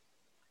time.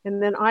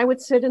 And then I would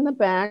sit in the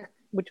back,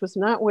 which was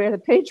not where the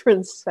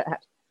patrons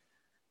sat,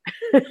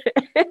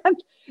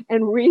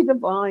 and read the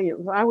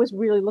volumes. I was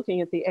really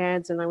looking at the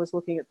ads, and I was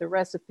looking at the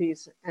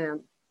recipes and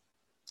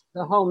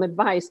the home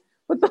advice.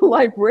 But the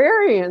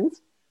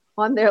librarians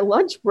on their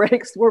lunch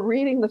breaks were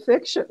reading the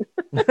fiction.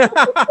 They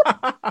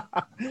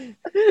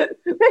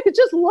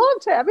just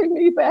loved having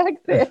me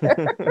back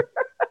there.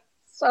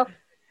 So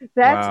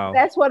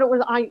that's what it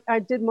was. I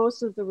did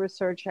most of the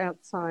research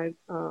outside.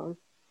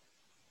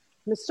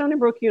 The Stony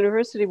Brook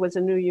University was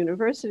a new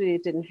university.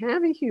 It didn't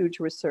have a huge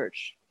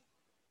research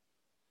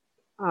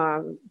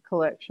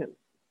collection.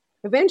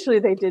 Eventually,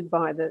 they did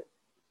buy the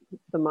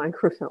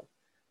microfilm,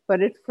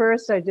 but at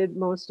first I did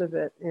most of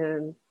it.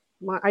 And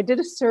I did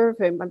a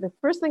survey. But the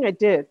first thing I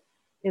did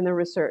in the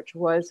research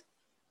was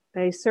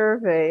a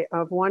survey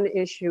of one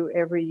issue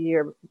every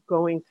year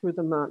going through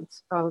the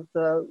months of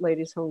the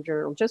Ladies' Home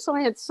Journal, just so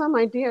I had some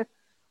idea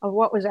of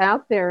what was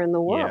out there in the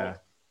world. Yeah.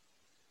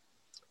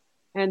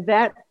 And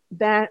that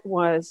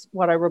was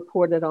what I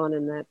reported on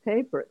in that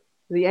paper,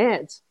 the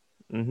ads.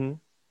 And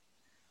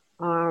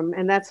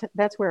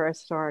that's where I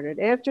started.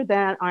 After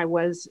that, I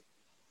was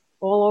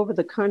all over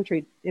the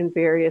country in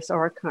various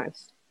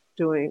archives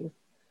doing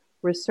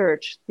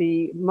research.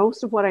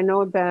 Most of what I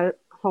know about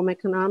home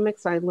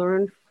economics, I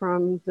learned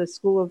from the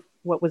school of,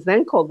 what was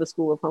then called the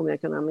School of Home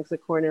Economics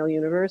at Cornell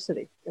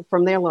University,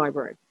 from their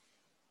library.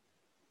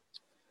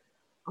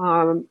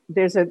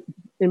 There's an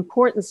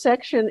important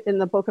section in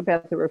the book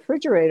about the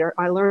refrigerator.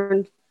 I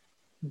learned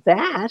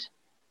that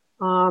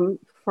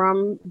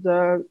from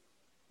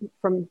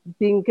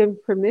being given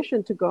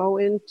permission to go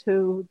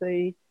into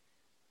the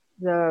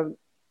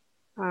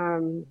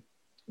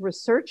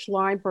research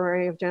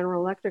library of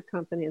General Electric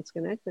Company in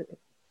Schenectady.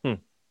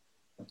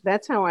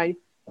 That's how I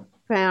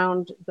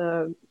found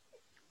the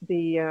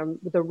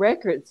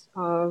records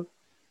of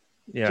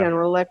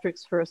General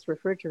Electric's first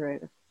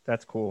refrigerator.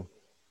 That's cool.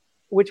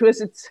 Which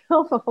was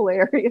itself a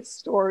hilarious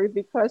story,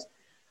 because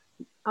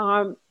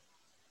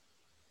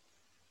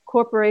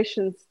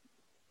corporations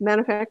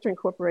manufacturing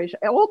corporation,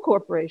 all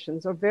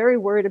corporations are very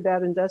worried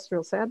about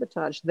industrial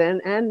sabotage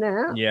then and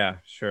now. Yeah,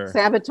 sure.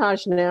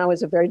 Sabotage now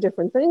is a very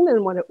different thing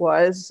than what it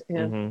was.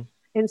 And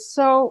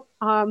so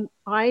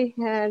I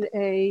had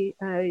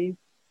an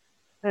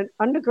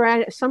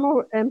undergraduate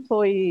summer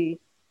employee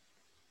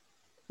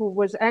who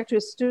was actually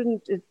a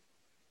student at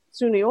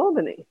SUNY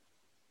Albany.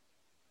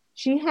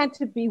 She had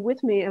to be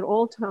with me at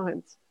all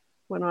times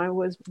when I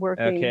was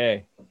working.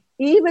 Okay.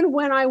 Even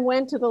when I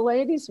went to the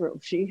ladies' room,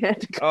 she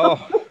had to go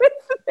with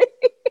me.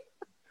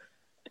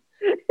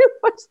 It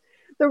was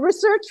the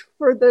research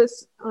for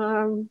this.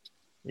 For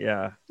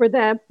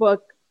that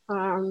book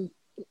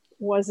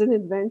was an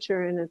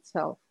adventure in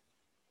itself.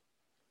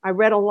 I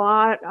read a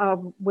lot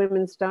of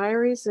women's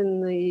diaries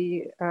in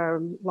the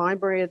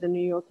library of the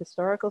New York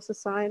Historical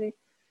Society.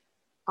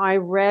 I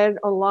read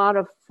a lot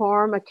of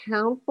farm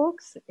account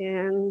books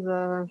in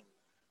the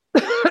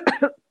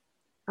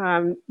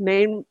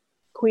Maine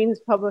Queens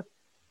Public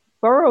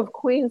Borough of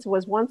Queens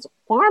was once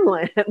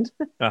farmland.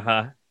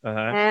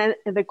 And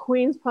the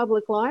Queens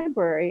Public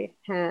Library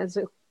has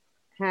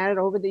had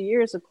over the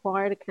years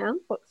acquired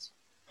account books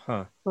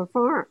for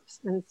farms.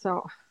 And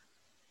so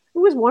it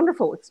was a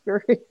wonderful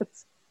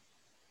experience.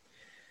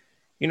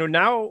 You know,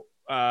 now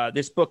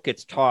this book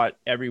gets taught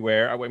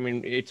everywhere. I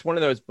mean, it's one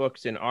of those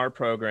books in our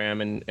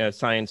program in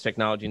Science,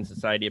 Technology, and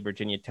Society at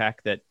Virginia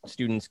Tech that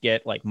students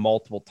get like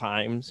multiple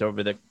times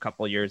over the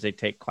couple of years they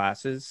take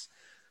classes.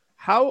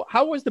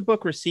 How was the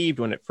book received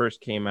when it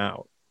first came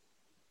out?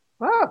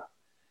 Oh,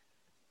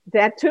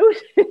 that too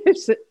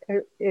is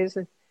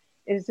an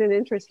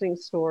interesting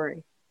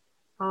story.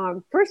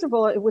 First of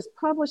all, it was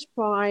published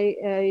by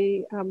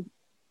a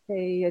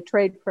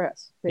trade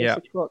press,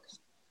 Basic Books.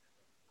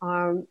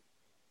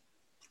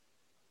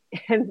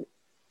 And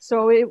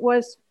so it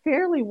was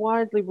fairly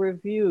widely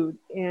reviewed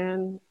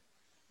and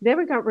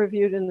never got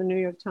reviewed in the New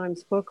York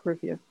Times Book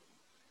Review.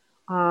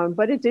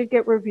 But it did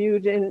get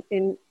reviewed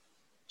in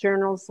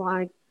journals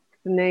like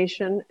The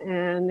Nation,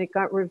 and it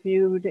got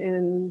reviewed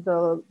in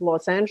the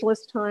Los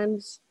Angeles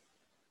Times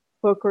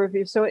Book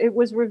Review. So it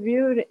was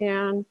reviewed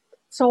and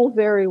sold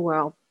very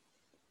well.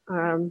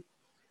 But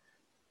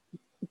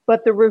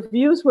the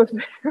reviews were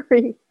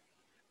very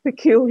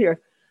peculiar.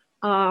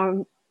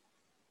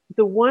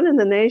 The one in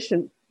The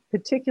Nation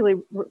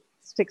particularly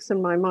sticks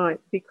in my mind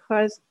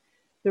because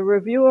the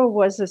reviewer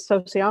was a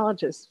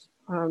sociologist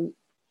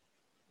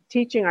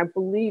teaching, I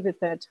believe, at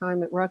that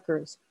time at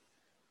Rutgers.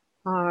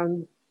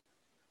 And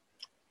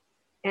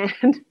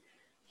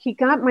he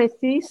got my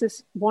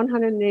thesis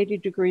 180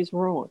 degrees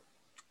wrong.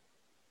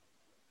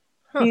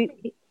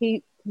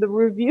 The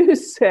review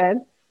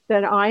said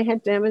that I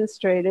had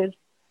demonstrated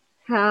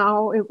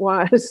how it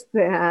was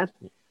that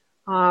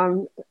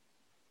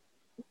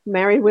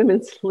married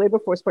women's labor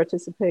force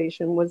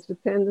participation was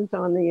dependent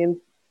on the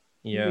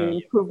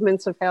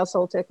improvements of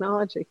household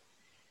technology.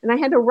 And I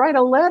had to write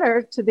a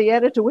letter to the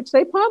editor, which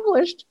they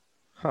published,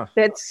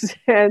 that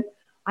said,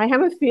 I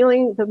have a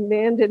feeling the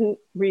man didn't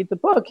read the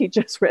book. He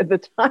just read the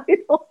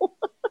title.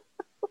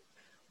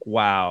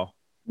 Wow.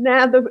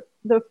 Now,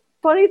 the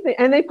funny thing,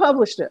 and they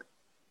published it.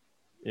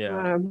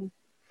 Yeah.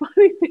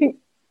 Funny thing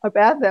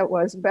about that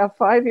was about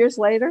 5 years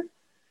later,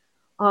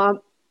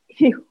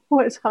 he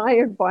was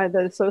hired by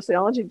the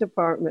sociology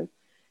department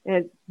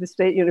at the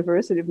State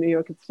University of New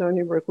York at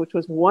Stony Brook, which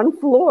was one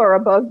floor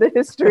above the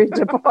history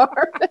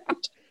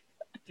department.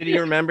 Did he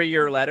remember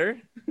your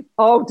letter?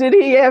 Oh, did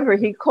he ever?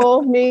 He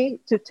called me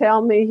to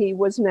tell me he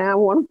was now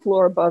one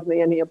floor above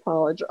me, and he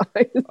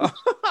apologized.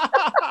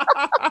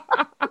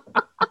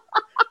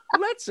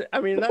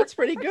 That's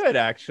pretty good,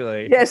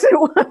 actually. Yes, it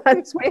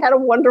was. We had a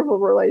wonderful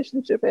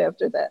relationship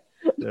after that.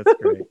 That's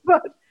great.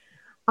 But,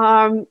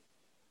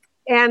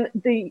 and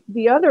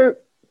the other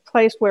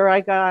place where I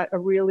got a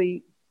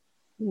really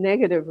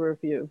negative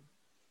review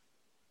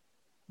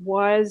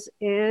was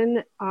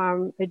in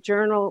a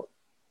journal,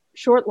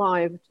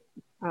 short-lived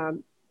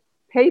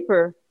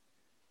paper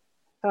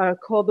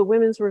called the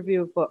Women's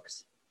Review of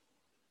Books.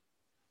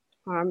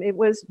 It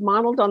was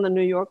modeled on the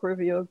New York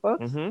Review of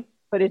Books,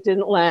 but it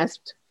didn't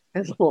last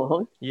as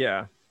long.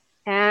 Yeah.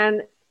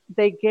 And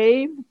they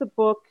gave the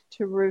book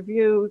to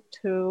review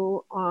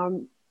to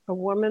a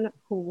woman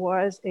who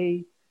was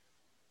a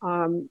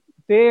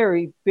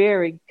very,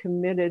 very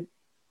committed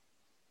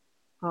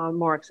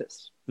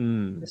Marxist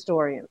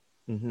historian.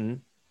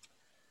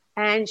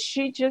 And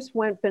she just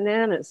went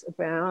bananas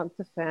about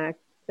the fact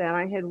that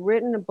I had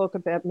written a book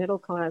about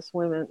middle-class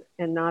women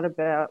and not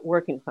about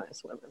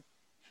working-class women.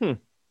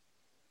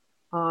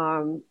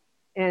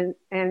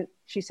 And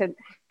she said,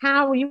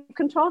 how you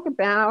can talk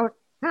about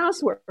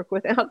housework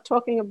without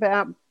talking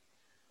about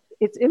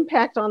its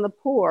impact on the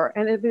poor.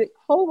 And the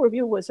whole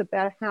review was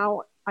about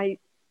how I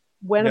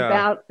went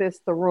about this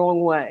the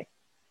wrong way,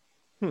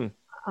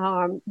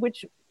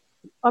 which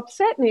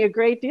upset me a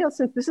great deal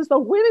since this is the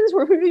Women's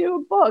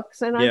Review of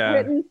Books. And I've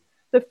written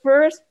the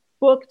first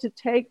book to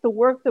take the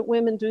work that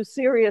women do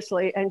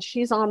seriously. And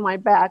she's on my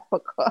back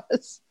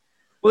because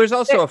Well, there's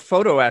also a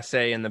photo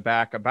essay in the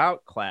back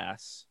about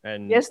class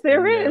and yes,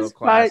 there and is, middle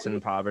class but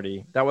and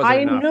poverty. That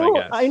wasn't enough, I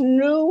guess. I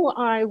knew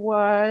I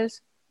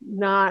was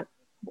not.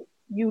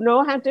 You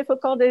know how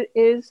difficult it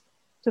is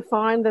to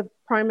find the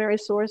primary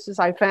sources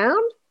I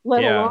found,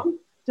 let alone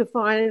to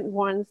find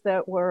ones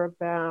that were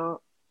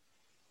about.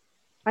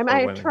 I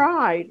mean, I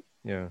tried.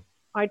 Yeah.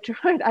 I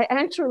tried. I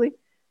actually,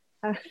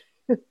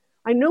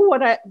 I knew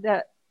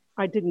that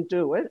I didn't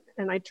do it,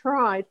 and I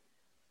tried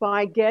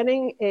by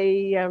getting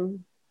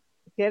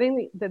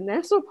the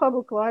Nassau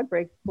Public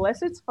Library,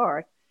 bless its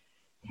heart,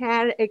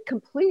 had a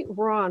complete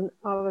run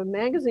of a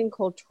magazine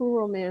called True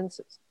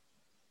Romances,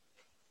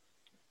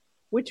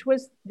 which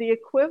was the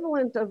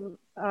equivalent of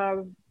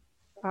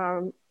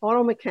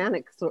auto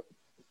mechanics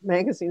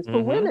magazines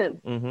for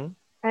women. Mm-hmm.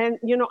 And,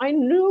 I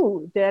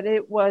knew that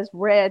it was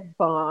read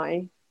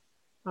by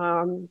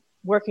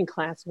working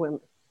class women.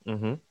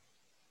 Mm-hmm.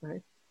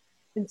 Right.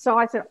 And so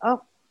I said,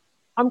 oh,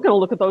 I'm going to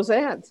look at those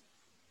ads.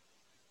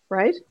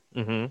 Right.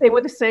 Mm-hmm. They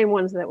were the same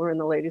ones that were in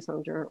the Ladies'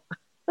 Home Journal.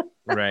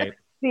 Right.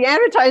 The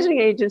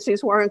advertising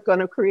agencies weren't going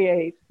to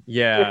create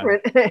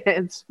different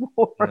ads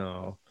for.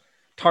 No.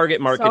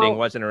 Target marketing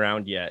wasn't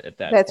around yet at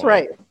that That's point.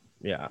 right.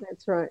 Yeah.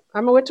 That's right.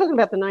 I mean, we're talking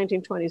about the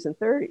 1920s and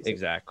 30s.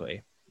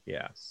 Exactly.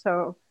 Yeah.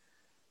 So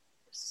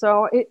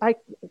I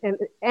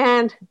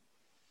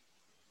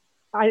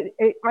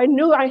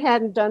knew I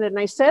hadn't done it, and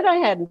I said I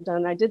hadn't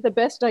done it. I did the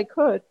best I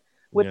could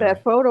with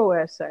that photo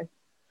essay,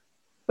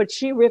 but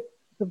she ripped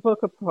the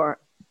book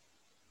apart.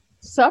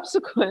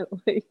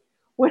 Subsequently,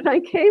 when I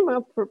came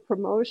up for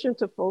promotion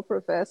to full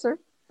professor,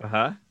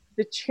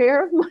 the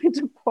chair of my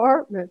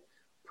department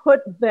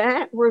put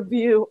that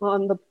review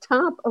on the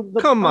top of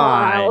the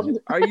pile. On.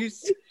 Are you?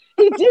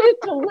 He did it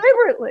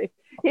deliberately.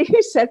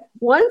 He said,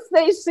 once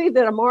they see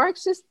that a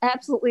Marxist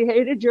absolutely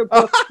hated your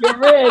book,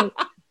 you're in.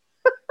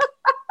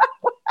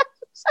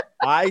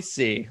 I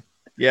see.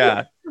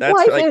 Yeah.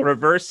 That's like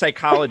reverse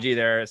psychology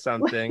there or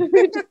something.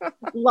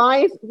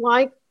 Life,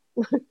 like,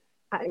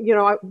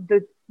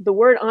 the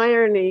word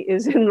irony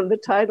is in the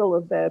title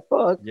of that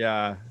book.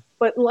 Yeah.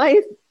 But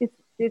life,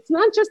 it's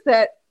not just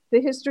that the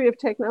history of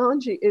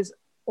technology is,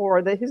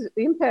 or the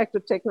impact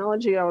of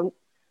technology on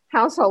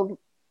household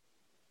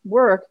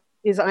work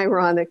is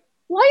ironic.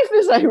 Life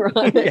is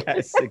ironic.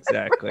 Yes,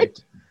 exactly.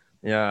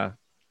 Yeah.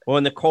 Well,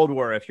 in the Cold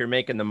War, if you're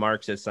making the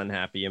Marxists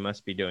unhappy, you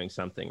must be doing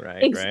something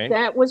right, right?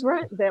 That was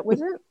right. That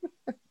was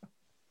it.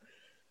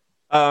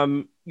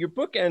 Your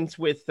book ends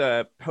with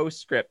a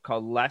postscript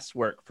called Less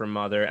Work for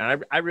Mother.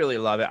 And I really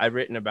love it. I've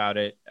written about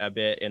it a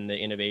bit in the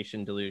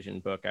Innovation Delusion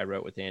book I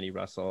wrote with Andy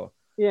Russell.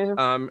 Yeah.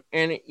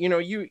 And,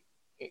 you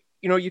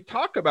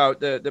talk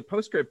about the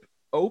postscript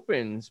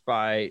opens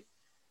by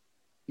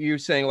you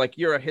saying, like,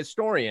 you're a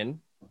historian,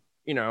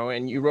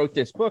 and you wrote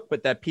this book,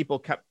 but that people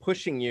kept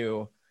pushing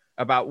you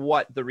about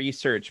what the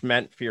research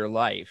meant for your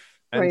life.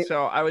 And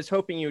so I was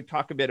hoping you'd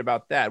talk a bit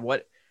about that.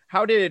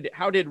 How did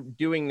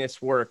doing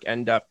this work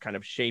end up kind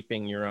of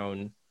shaping your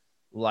own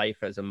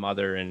life as a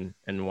mother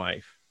and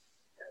wife?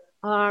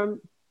 I'm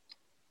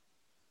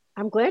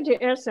glad you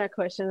asked that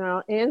question.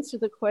 I'll answer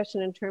the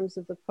question in terms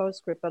of the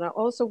postscript, but I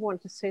also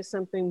want to say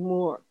something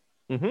more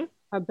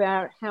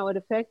about how it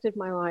affected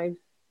my life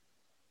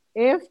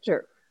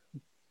after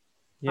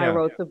I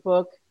wrote the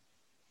book,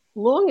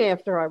 long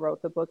after I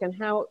wrote the book, and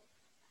how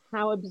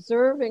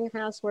observing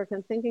housework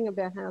and thinking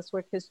about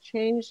housework has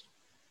changed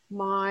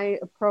my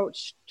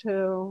approach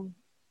to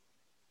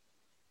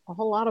a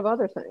whole lot of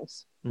other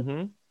things.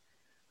 But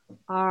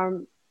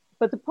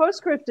the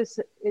postscript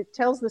it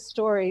tells the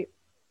story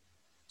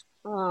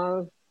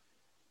of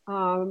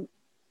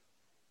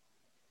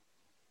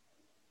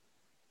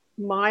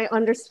my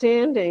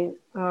understanding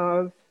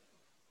of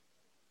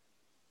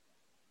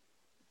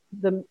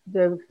the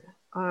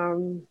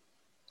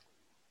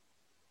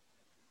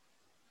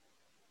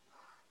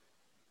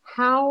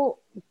how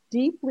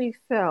deeply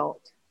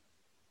felt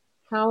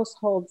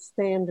household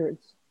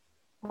standards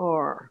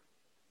are,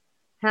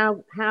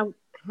 how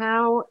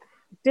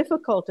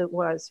difficult it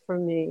was for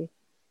me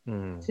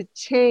to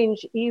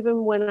change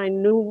even when I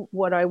knew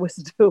what I was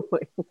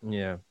doing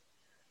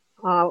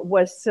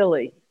was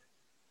silly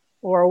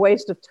or a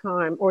waste of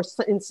time, or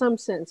in some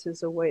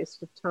senses a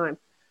waste of time.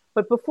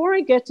 But before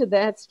I get to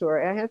that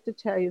story, I have to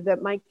tell you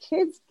that my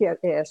kids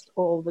get asked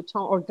all the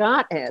time, or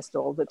got asked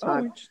all the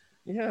time.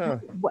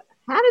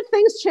 How did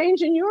things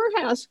change in your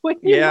house when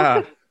you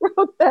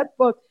wrote that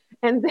book?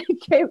 And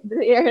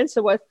the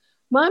answer was,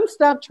 Mom,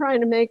 stop trying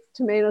to make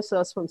tomato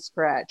sauce from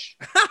scratch.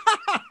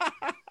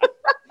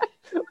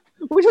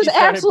 Which was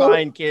absolutely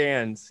buying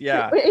cans.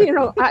 Yeah.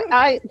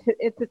 I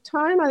at the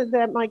time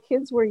that my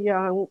kids were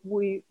young,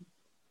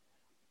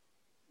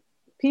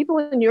 people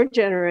in your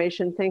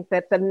generation think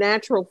that the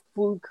natural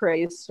food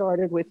craze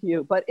started with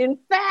you, but in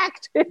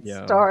fact, it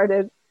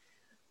started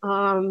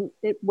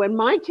when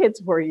my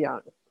kids were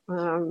young.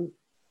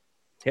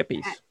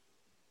 Hippies.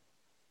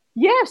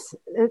 Yes,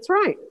 that's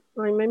right.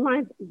 I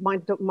mean,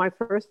 my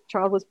first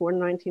child was born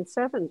in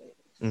 1970.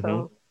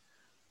 So,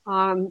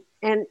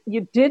 and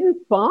you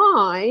didn't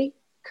buy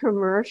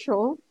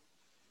commercial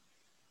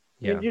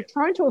Yeah. You're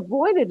trying to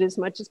avoid it as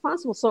much as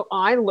possible. So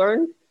I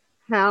learned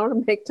how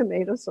to make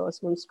tomato sauce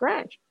from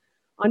scratch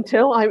I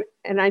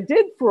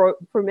did for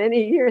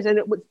many years. And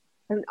it was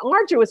an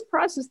arduous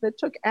process that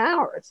took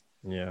hours.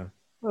 Yeah.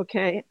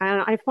 Okay.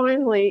 And I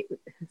finally,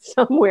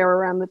 somewhere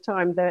around the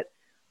time that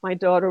my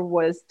daughter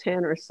was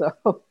 10 or so,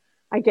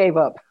 I gave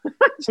up.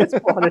 I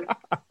just bought it.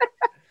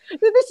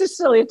 This is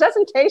silly. It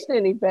doesn't taste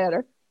any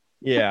better.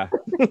 Yeah.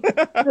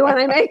 When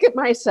I make it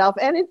myself.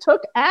 And it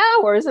took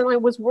hours, and I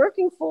was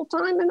working full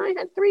time, and I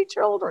had 3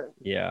 children.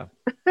 Yeah.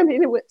 I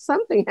mean,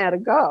 something had to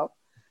go.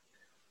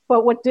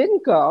 But what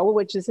didn't go,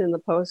 which is in the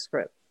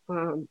postscript,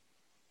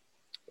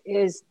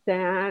 is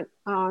that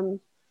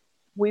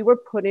we were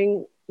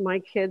putting my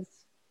kids'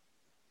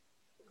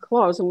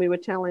 clothes, and we were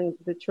telling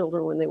the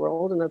children when they were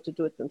old enough to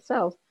do it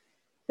themselves,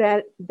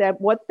 that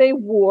what they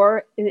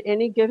wore in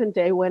any given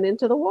day went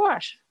into the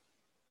wash.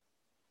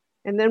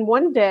 And then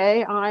one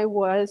day I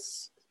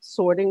was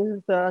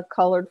sorting the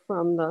colored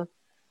and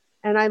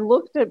I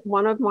looked at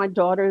one of my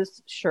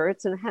daughter's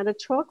shirts and it had a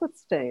chocolate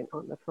stain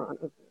on the front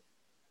of it.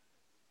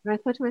 And I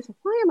thought to myself,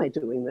 why am I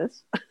doing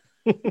this?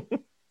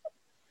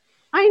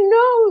 I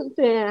know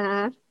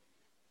that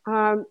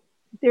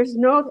it's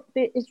not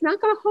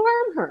going to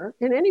harm her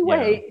in any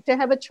way to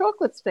have a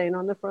chocolate stain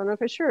on the front of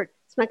her shirt.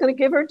 It's not going to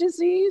give her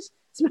disease.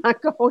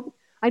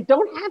 I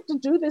don't have to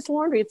do this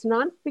laundry. It's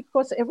not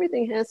because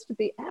everything has to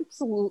be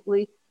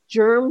absolutely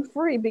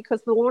germ-free,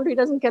 because the laundry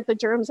doesn't get the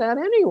germs out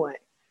anyway.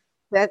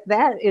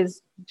 That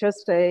is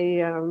just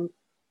a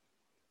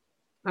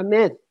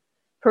myth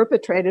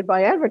perpetrated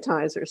by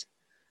advertisers.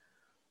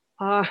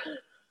 And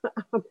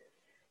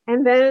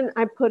then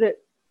I put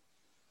it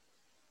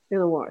in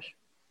the wash.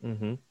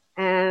 Mm-hmm.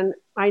 And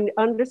I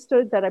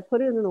understood that I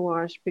put it in the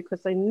wash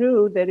because I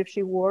knew that if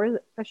she wore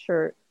a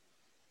shirt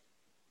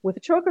with a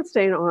chocolate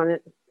stain on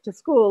it to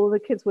school, the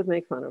kids would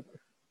make fun of her.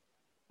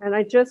 And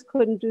I just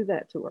couldn't do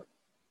that to her.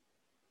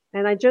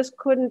 And I just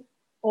couldn't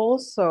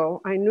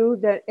I knew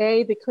that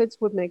the kids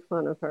would make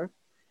fun of her,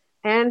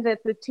 and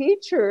that the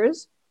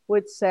teachers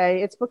would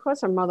say, it's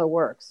because her mother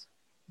works.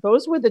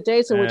 Those were the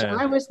days in which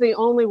I was the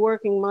only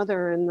working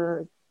mother in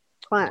the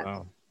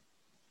class.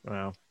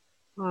 Wow.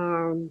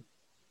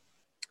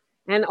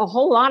 And a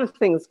whole lot of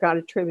things got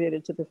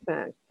attributed to the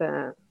fact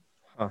that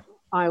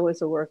I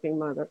was a working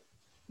mother.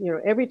 You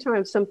know, every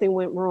time something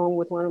went wrong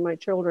with one of my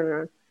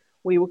children,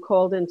 we were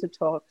called in to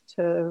talk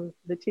to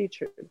the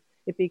teacher.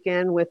 It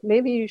began with,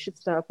 maybe you should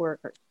stop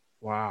working.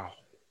 Wow.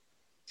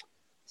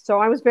 So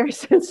I was very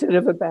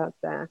sensitive about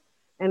that.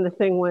 And the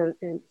thing went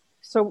in.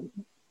 So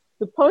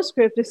the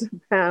postscript is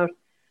about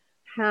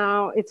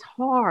how it's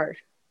hard.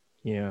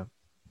 Yeah.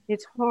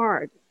 It's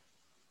hard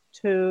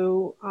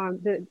to,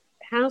 the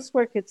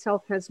housework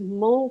itself has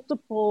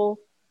multiple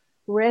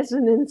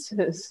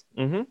resonances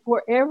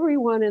for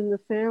everyone in the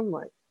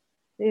family.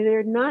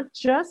 They're not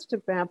just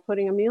about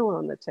putting a meal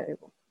on the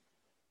table.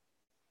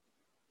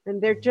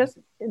 And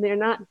they're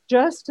not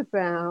just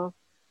about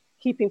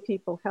keeping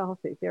people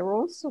healthy. They're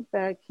also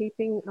about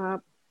keeping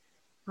up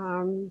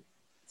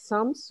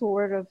some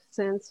sort of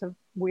sense of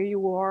where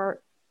you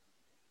are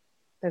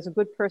as a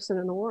good person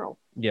in the world.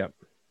 Yep.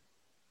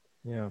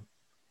 Yeah.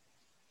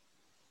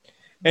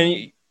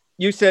 And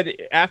you said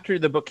after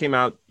the book came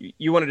out,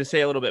 you wanted to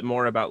say a little bit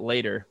more about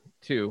later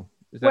too.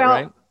 Is that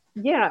right?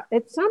 Yeah,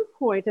 at some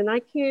point, and I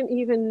can't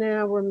even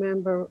now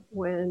remember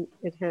when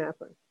it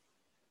happened,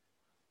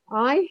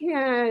 I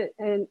had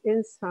an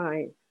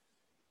insight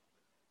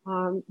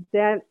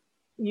that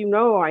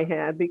I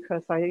had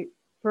because I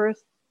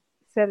first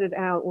said it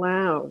out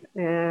loud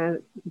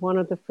at one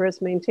of the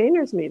first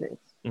maintainers meetings.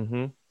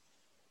 Mm-hmm.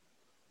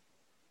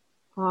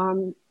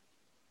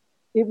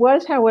 It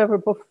was, however,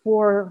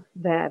 before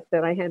that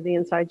I had the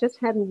insight. I just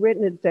hadn't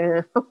written it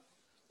down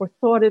or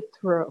thought it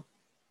through.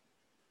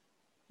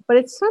 But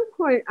at some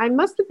point, I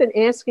must have been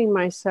asking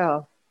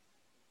myself,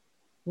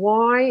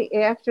 why,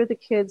 after the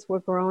kids were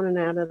grown and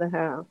out of the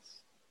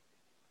house,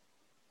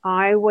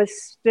 I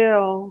was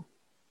still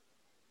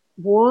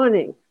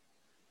wanting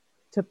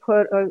to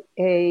put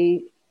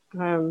a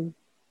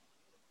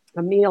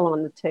meal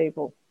on the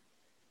table,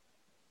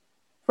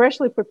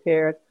 freshly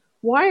prepared,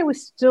 why I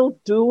was still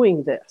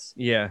doing this.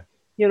 Yeah.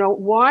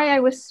 Why I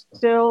was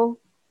still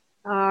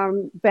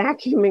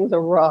vacuuming the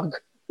rug.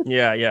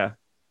 Yeah, yeah.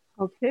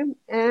 Okay.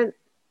 And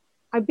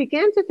I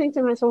began to think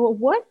to myself, well,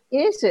 what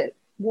is it?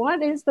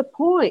 What is the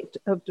point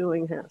of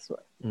doing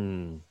housework?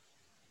 And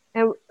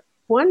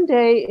one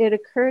day it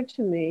occurred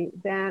to me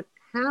that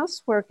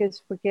housework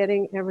is for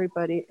getting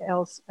everybody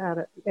out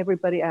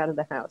of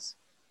the house.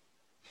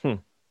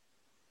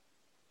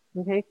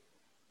 Okay.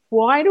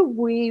 Why do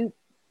we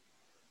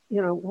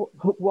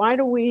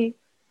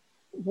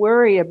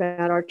worry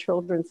about our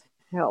children's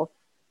health?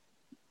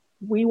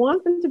 We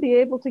want them to be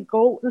able to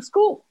go to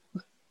school.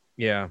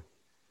 Yeah.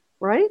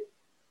 Right?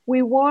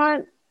 We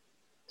want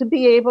to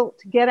be able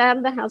to get out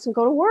of the house and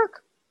go to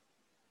work.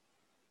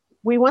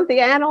 We want the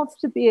adults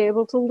to be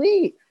able to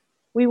leave.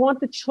 We want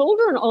the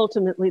children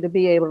ultimately to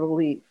be able to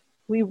leave.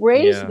 We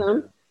raise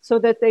them so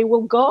that they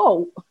will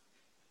go.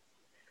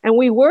 And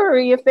we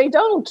worry if they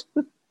don't.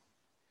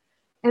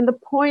 And the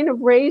point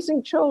of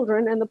raising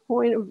children and the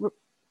point of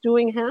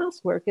doing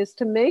housework is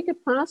to make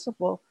it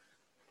possible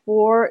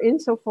for,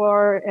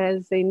 insofar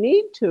as they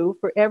need to,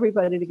 for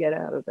everybody to get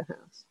out of the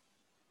house.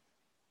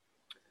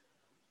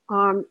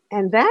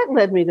 And that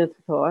led me to the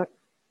thought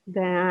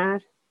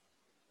that,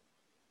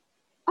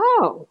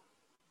 oh,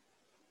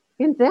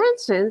 in that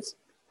sense,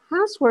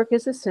 housework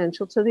is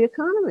essential to the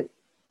economy.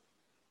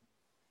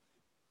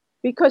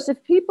 Because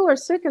if people are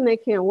sick and they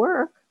can't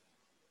work,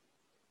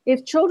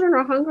 if children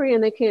are hungry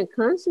and they can't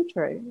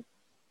concentrate,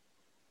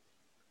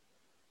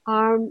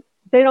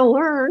 they don't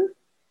learn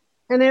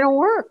and they don't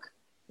work.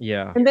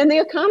 Yeah. And then the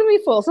economy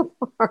falls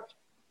apart.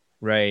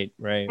 Right,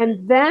 right.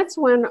 And that's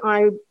when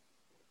I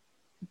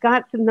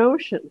got the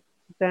notion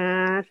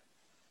that,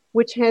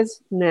 which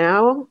has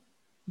now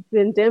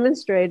been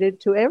demonstrated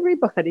to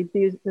everybody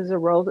as a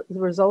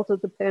result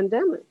of the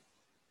pandemic,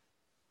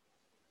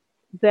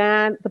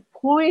 that the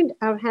point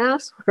of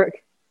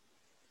housework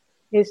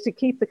is to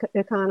keep the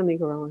economy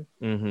growing.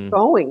 Mm-hmm.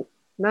 Going,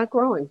 not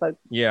growing, but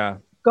yeah,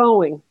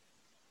 going.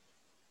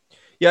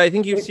 Yeah, I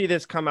think you see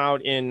this come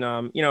out in,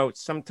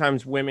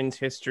 sometimes women's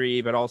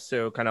history, but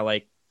also kind of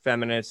like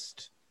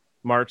feminist,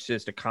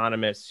 Marxist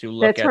economists who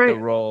look at the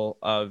role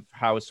of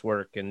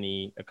housework in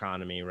the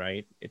economy,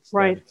 right? It's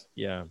right.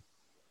 Yeah.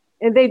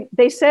 And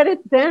they said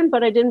it then,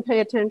 but I didn't pay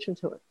attention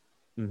to it.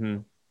 Mm-hmm.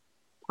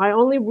 I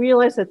only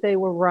realized that they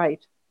were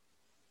right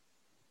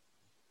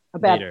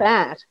about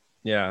that.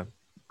 Yeah.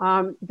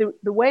 The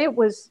way it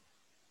was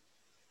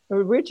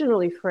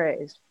originally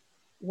phrased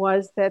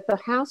was that the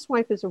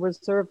housewife is a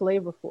reserve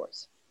labor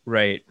force.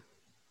 Right.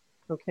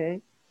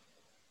 Okay.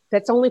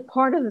 That's only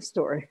part of the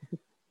story.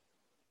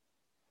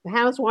 The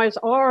housewives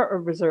are a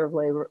reserve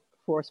labor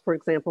force, for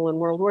example, in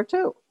World War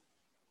II,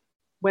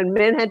 when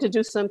men had to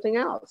do something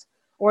else.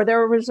 Or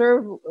they're a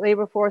reserve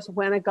labor force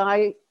when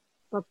a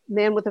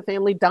man with a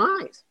family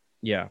dies.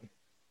 Yeah.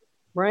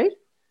 Right?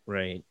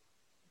 Right.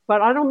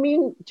 But I don't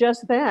mean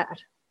just that.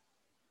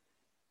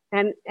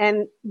 And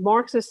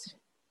Marxist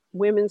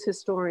women's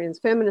historians,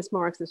 feminist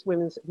Marxist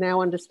women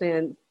now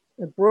understand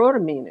a broader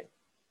meaning,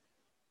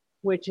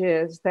 which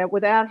is that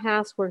without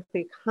housework, the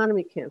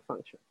economy can't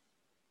function.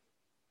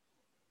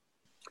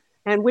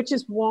 And which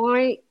is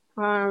why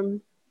there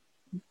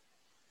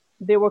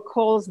were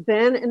calls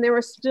then, and there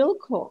are still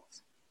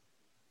calls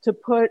to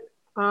put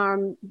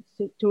to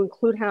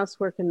include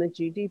housework in the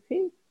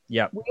GDP.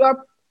 Yeah,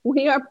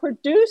 we are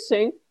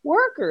producing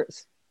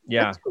workers.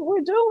 Yeah, that's what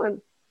we're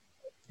doing.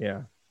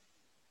 Yeah,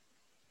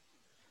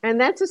 and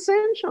that's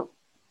essential.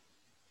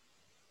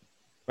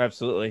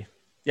 Absolutely.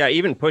 Yeah,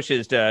 even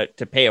pushes to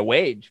pay a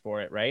wage for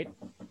it, right?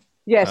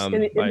 Yes,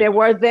 and there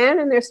were then,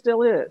 and there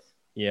still is.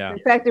 Yeah. In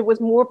fact, it was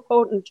more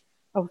potent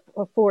of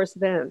a force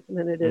then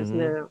than it is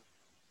now,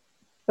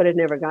 but it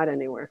never got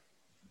anywhere.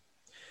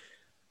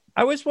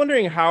 I was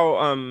wondering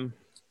how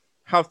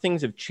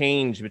things have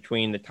changed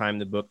between the time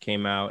the book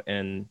came out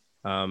and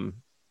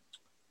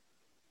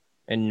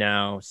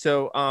now.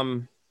 So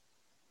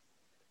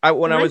I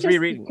was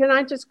rereading. Can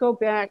I just go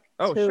back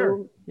to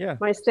sure.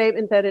 My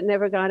statement that it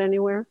never got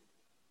anywhere?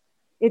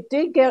 It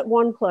did get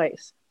one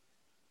place.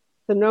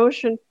 The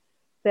notion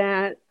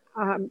that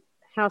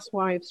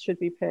housewives should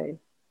be paid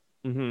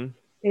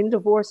in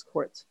divorce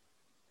courts.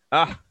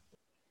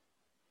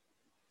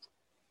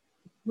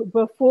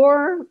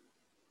 Before,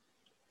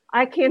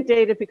 I can't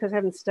date it because I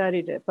haven't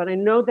studied it, but I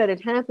know that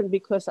it happened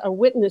because I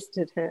witnessed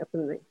it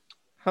happening.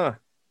 Huh.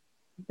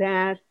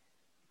 That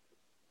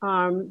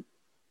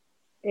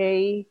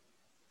a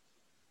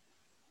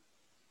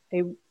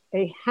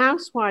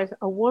housewife,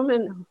 a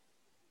woman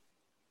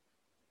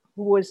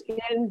who was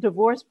in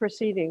divorce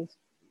proceedings,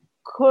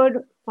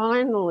 could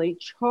finally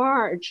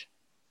charge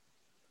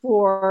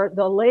for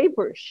the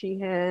labor she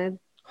had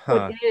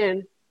put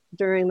in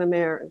during the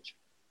marriage.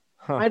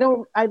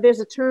 There's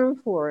a term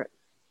for it.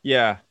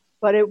 Yeah.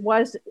 But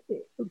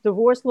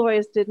divorce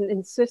lawyers didn't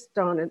insist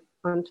on it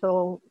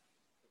until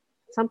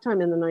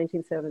sometime in the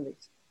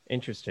 1970s.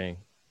 Interesting.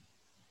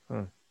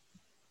 Huh.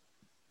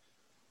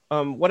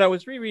 When I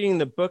was rereading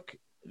the book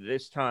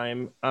this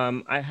time,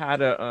 I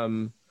had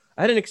an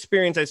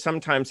experience I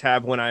sometimes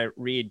have when I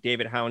read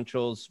David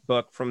Hounshell's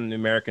book From the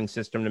American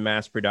System to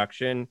Mass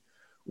Production,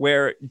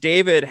 where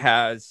David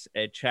has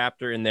a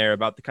chapter in there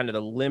about the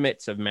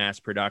limits of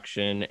mass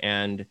production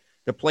and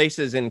the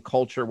places in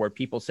culture where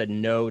people said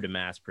no to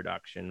mass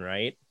production,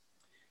 right?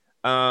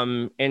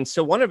 And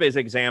so one of his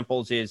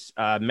examples is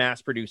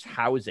mass-produced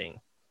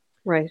housing.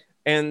 Right.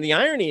 And the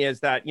irony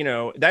is that,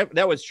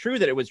 that was true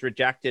that it was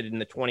rejected in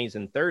the 20s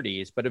and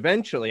 30s, but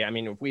eventually,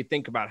 if we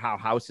think about how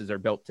houses are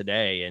built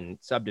today and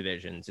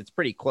subdivisions, it's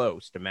pretty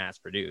close to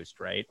mass-produced,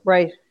 right?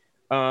 Right.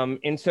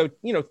 And so,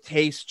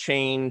 tastes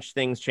change,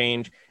 things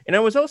change. And I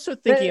was also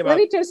thinking about... Let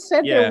me just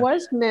say there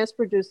was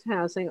mass-produced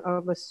housing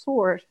of a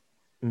sort.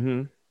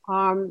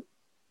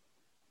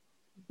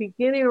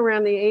 Beginning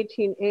around the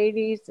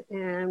 1880s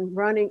and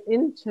running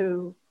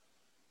into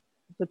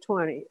the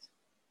 20s.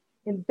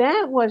 And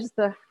that was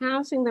the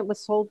housing that was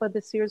sold by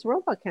the Sears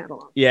Roebuck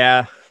catalog.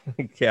 Yeah.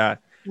 Yeah.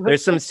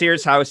 There's some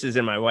Sears houses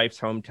in my wife's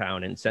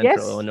hometown in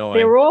central Illinois.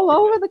 They're all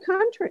over the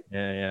country.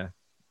 Yeah.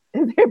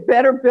 And they're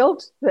better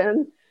built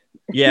than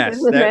yes,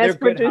 than they're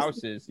good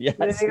houses. Yes,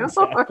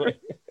 exactly.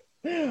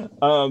 I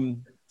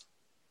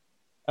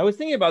was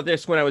thinking about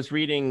this when I was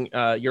reading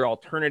your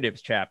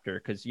alternatives chapter,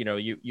 because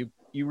you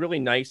really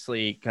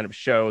nicely kind of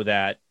show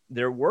that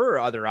there were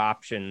other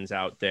options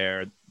out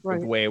there. Right.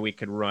 The way we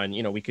could run,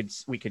 we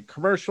could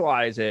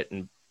commercialize it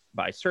and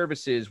buy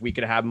services. We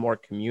could have more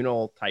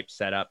communal type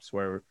setups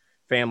where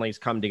families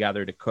come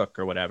together to cook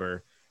or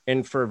whatever.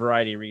 And for a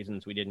variety of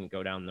reasons, we didn't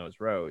go down those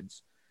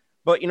roads.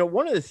 But,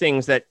 one of the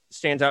things that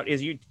stands out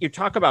is you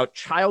talk about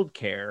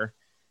childcare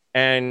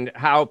and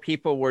how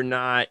people were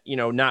not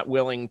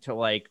willing to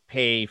like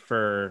pay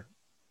for,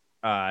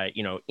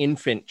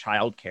 infant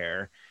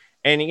childcare.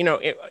 And,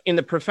 in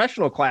the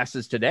professional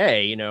classes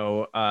today, I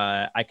know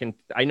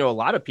a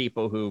lot of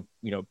people who,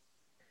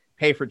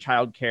 pay for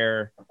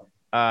childcare,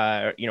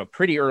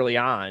 pretty early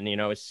on,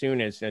 as soon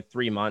as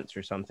 3 months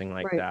or something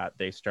like that,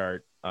 they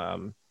start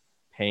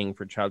paying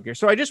for childcare.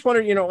 So I just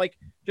wondered,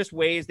 just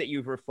ways that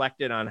you've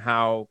reflected on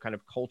how kind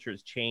of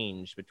cultures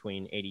changed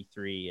between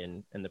 83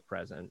 and the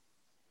present.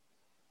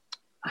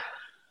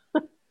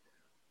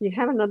 You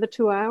have another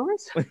 2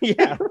 hours?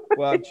 Yeah,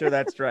 well, I'm sure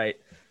that's right.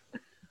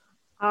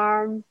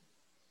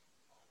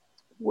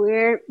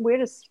 Where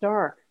to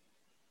start?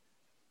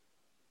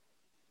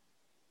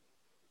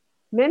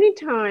 Many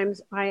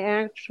times I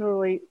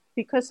actually,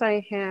 because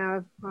I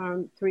have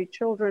 3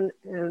 children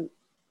and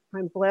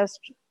I'm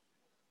blessed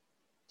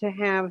to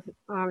have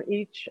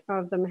each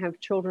of them have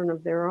children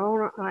of their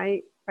own,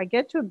 I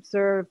get to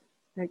observe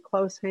at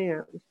close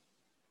hand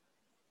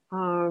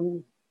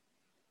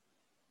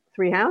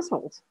 3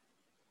 households,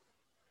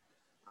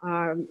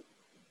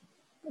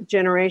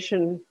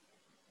 generation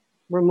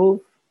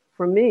removed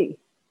from me.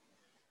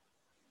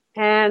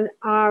 And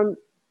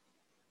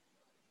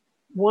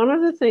one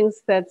of the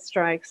things that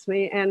strikes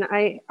me, and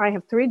I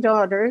have 3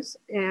 daughters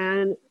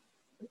and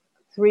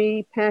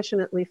 3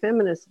 passionately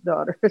feminist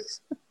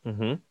daughters.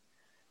 Mm-hmm.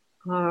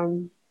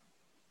 And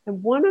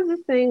one of the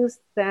things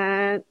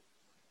that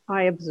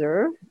I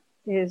observe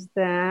is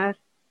that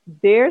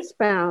their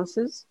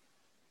spouses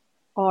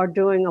are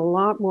doing a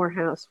lot more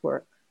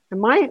housework.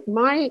 And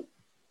my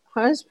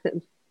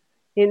husband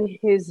in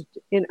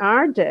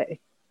our day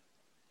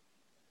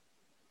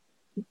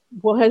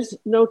was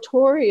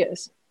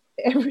notorious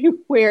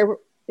everywhere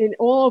in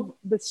all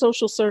the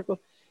social circle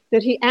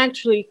that he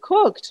actually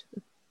cooked.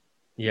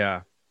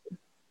 Yeah.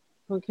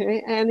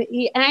 Okay. And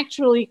he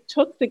actually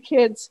took the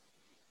kids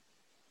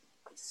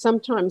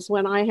sometimes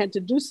when I had to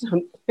do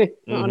something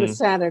on a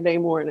Saturday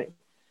morning.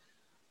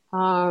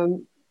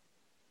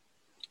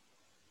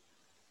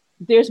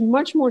 There's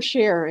much more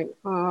sharing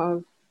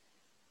of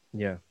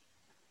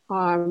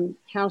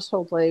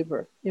household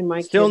labor in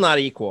my still kids. Not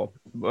equal,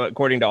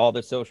 according to all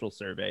the social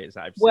surveys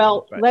I've seen.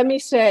 Well, let me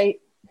say,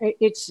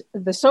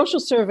 the social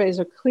surveys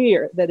are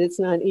clear that it's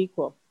not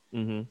equal.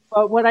 Mm-hmm.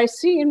 But what I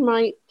see in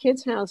my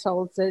kids'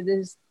 households,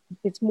 it's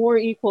more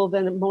equal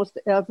than most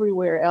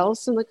everywhere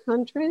else in the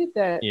country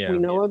that we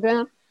know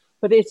about,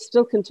 but it's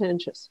still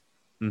contentious.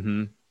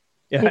 Mm-hmm.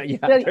 Yeah,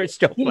 there's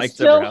still you fights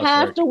still over have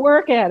housework. to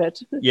work at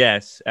it.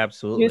 Yes,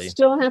 absolutely. You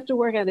still have to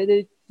work at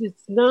it.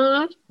 It's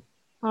not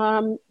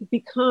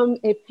become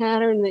a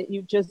pattern that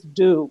you just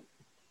do.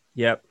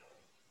 Yep.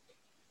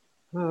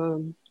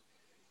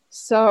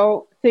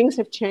 So things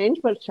have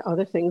changed, but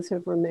other things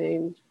have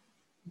remained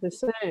the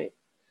same.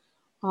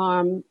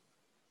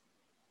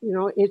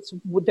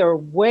 There are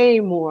way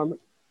more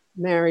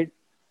married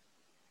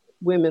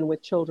women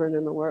with children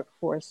in the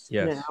workforce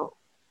now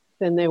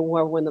than there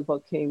were when the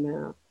book came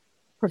out.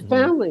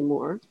 Profoundly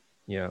more.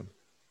 Yeah.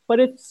 But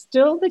it's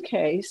still the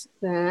case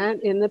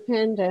that in the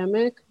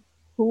pandemic,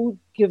 who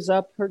gives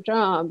up her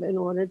job in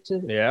order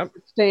to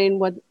sustain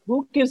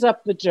who gives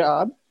up the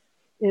job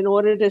in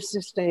order to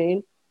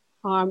sustain?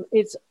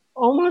 It's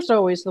almost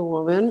always the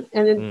woman,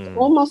 and it's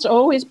almost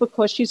always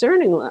because she's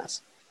earning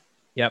less.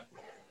 Yep.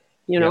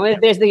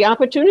 There's the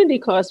opportunity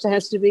cost that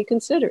has to be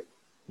considered.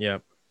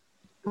 Yep.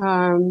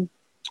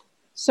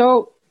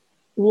 So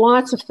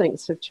lots of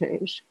things have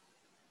changed.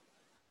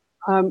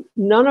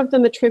 None of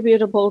them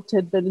attributable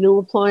to the new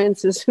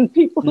appliances and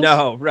people.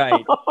 No,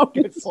 right.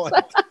 Good point.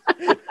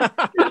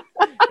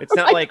 It's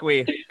not like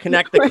we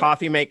connect the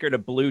coffee maker to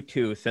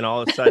Bluetooth and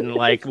all of a sudden,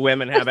 like,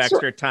 women have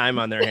extra time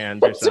on their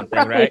hands or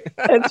something, right?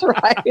 That's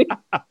right.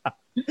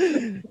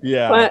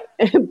 Yeah.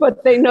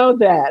 But they know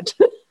that.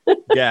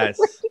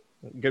 Yes.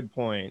 Good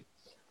point.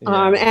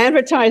 Yeah.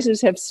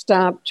 Advertisers have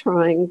stopped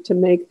trying to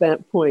make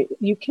that point.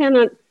 You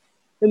cannot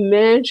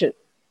imagine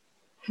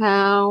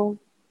how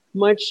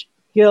much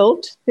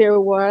guilt there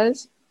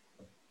was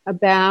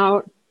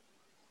about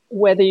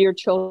whether your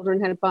children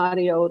had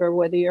body odor,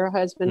 whether your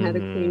husband had a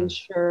clean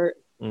shirt,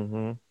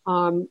 and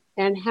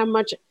how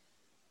much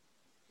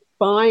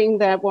buying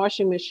that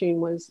washing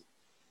machine was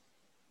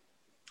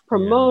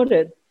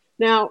promoted.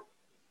 Now,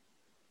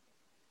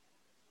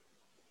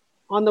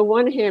 on the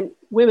one hand,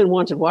 women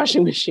wanted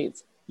washing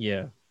machines.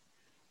 Yeah.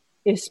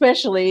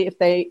 Especially if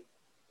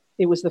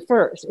it was the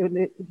first.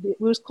 It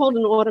was called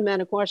an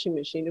automatic washing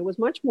machine. It was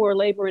much more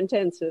labor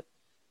intensive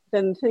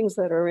than things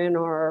that are in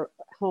our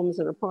homes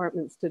and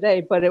apartments today,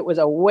 but it was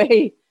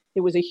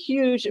a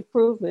huge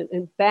improvement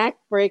in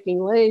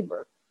back-breaking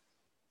labor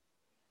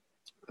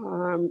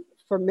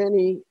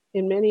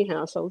in many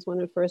households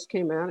when it first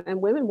came out,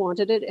 and women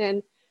wanted it,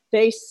 and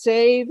they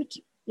saved,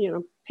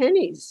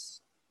 pennies.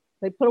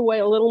 They put away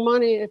a little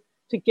money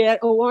to get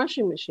a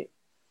washing machine.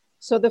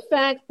 So the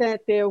fact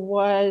that there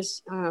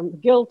was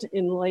guilt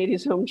in the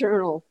Ladies' Home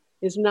Journal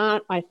is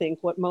not, I think,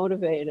 what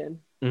motivated.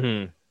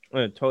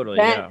 Totally,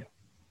 that.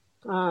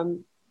 yeah.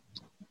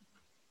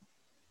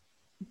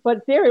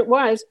 But there it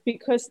was,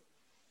 because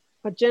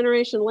a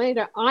generation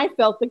later, I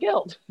felt the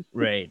guilt.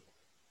 Right.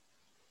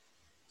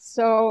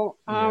 So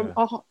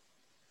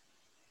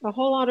a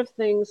whole lot of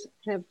things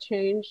have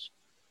changed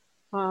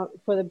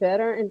for the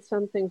better, and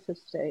some things have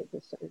stayed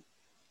the same.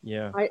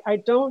 Yeah. I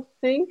don't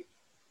think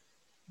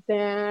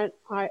that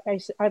I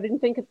didn't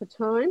think at the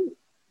time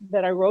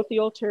that I wrote the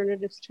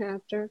alternatives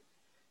chapter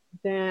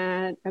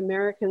that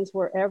Americans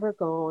were ever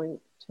going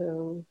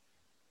to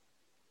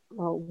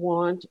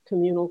want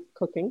communal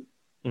cooking,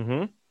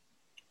 and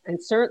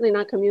certainly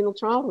not communal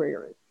child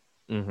rearing.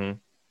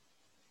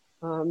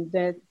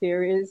 That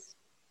there is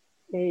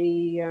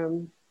a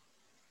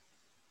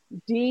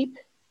deep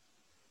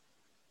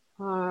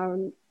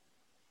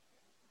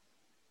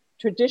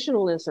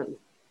traditionalism.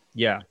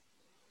 Yeah.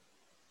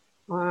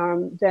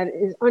 That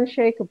is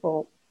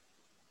unshakable.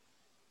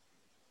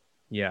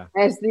 Yeah.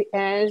 As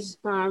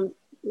the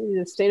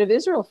state of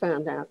Israel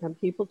found out, and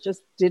people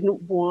just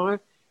didn't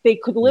want. They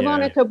could live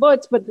on a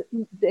kibbutz, but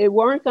they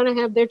weren't going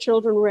to have their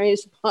children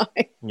raised by.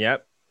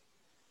 Yep.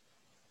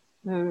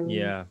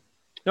 Yeah.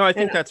 No, I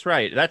think that's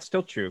right. That's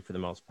still true for the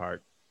most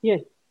part. Yeah.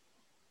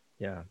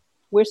 Yeah.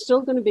 We're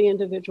still going to be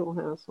individual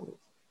households.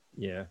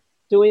 Yeah.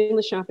 Doing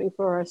the shopping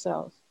for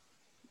ourselves,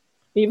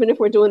 even if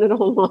we're doing it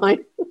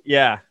online.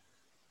 Yeah.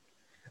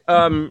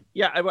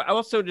 I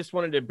also just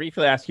wanted to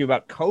briefly ask you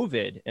about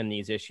COVID and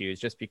these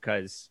issues, just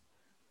because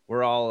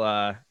we're all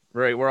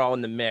we're all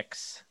in the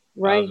mix.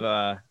 Right.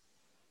 Of,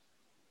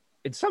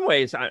 in some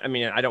ways, I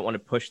mean, I don't want to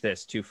push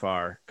this too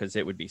far because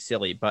it would be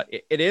silly, but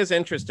it is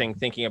interesting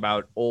thinking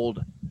about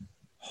old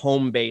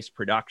home-based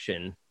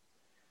production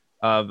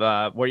of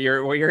where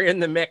you're in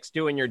the mix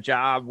doing your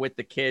job with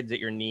the kids at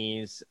your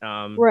knees,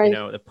 right.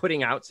 The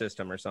putting out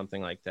system or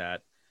something like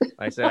that.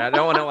 I said I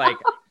don't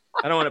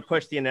want to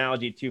push the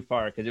analogy too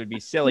far because it would be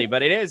silly,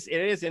 but it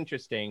is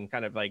interesting,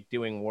 kind of like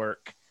doing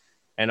work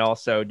and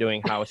also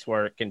doing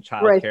housework and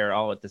childcare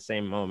all at the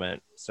same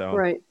moment. So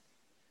right.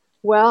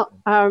 Well,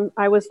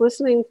 I was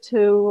listening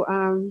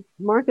to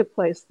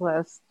Marketplace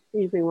last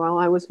evening while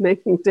I was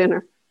making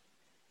dinner,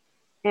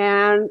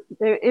 and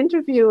they're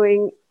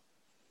interviewing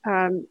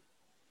a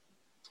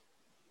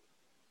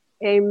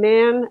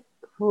man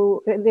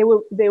who they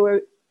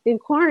were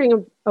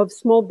inquiring of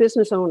small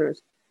business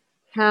owners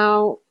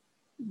how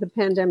the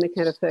pandemic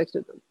had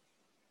affected them.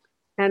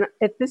 And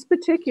at this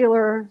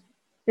particular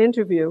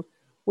interview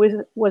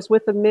was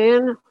with a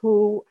man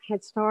who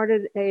had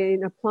started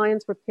an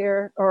appliance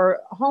repair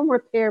or home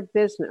repair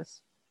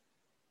business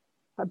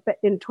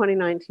in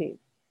 2019.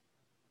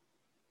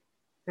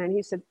 And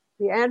he said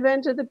the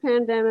advent of the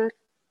pandemic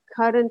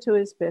cut into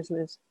his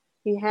business.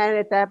 He had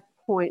at that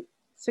point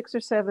 6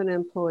 or 7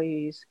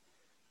 employees,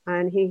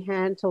 and he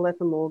had to let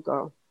them all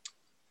go.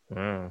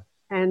 Wow.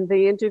 And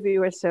the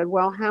interviewer said,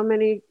 well, how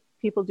many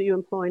people do you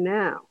employ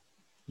now?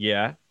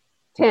 Yeah.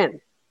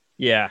 10.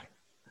 Yeah.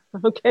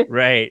 Okay.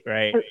 Right.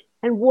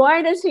 And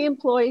why does he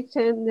employ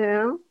 10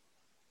 now?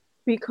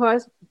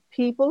 Because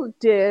people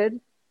did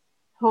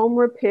home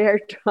repair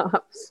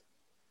jobs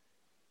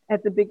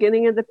at the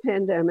beginning of the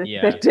pandemic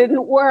that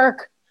didn't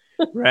work.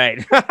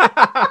 Right.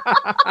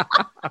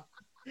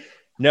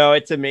 No,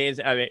 it's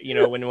amazing. I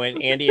mean,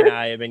 when Andy and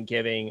I have been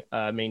giving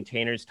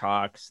maintainers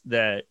talks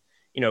that,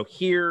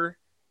 here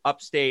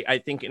upstate, I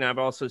think, and I've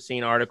also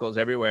seen articles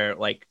everywhere,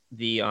 like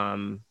the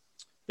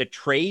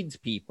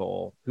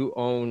tradespeople who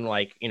own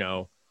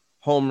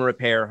home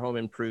repair, home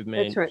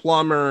improvement,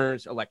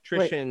 plumbers,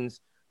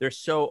 electricians, they're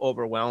so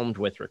overwhelmed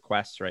with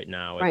requests right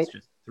now. It's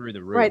just through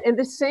the roof. Right. And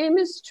the same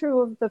is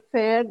true of the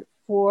fad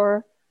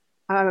for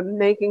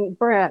making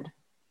bread.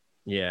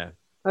 Yeah.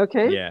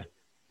 Okay. Yeah.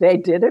 They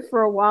did it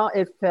for a while.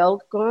 It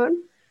felt good.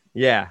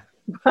 Yeah.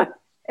 But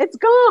it's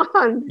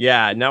gone.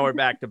 Yeah. Now we're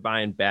back to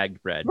buying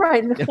bagged bread.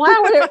 Right. The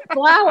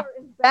flour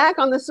is back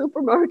on the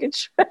supermarket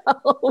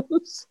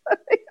shelves.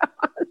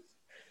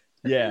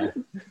 Yeah.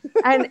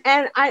 And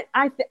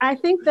I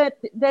think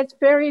that's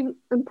very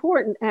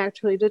important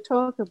actually to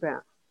talk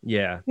about.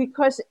 Yeah.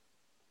 Because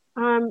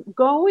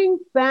going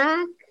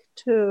back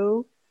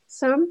to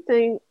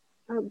something,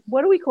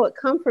 what do we call it?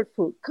 Comfort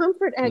food.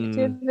 Comfort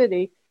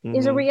activity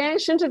is a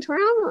reaction to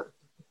trauma.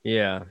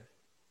 Yeah.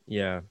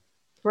 Yeah.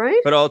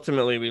 Right. But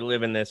ultimately we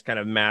live in this kind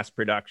of mass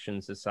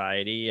production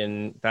society,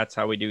 and that's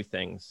how we do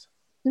things.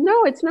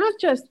 No, it's not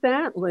just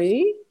that,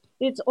 Lee.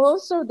 It's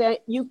also that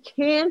you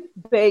can't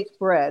bake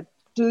bread,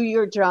 do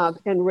your job,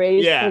 and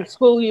raise and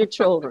school your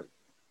children.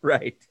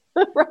 Right.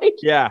 right?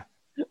 Yeah.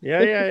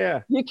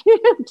 Yeah. You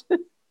can't. And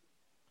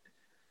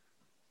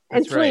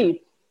That's right.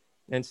 sleep.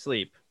 And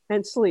sleep.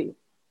 And sleep.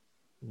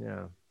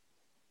 Yeah.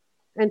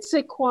 And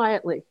sit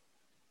quietly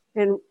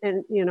and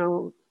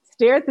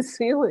stare at the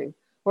ceiling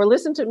or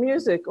listen to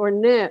music or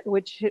knit,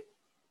 which,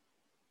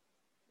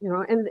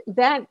 and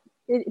that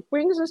it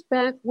brings us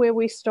back where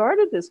we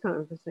started this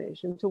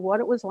conversation to what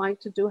it was like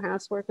to do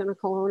housework in a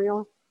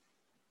colonial,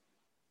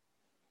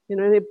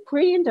 the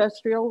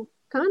pre-industrial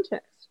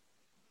context.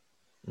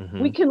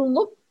 Mm-hmm. We can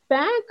look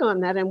back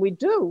on that, and we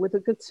do, with a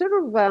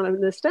considerable amount of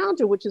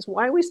nostalgia, which is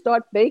why we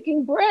start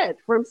baking bread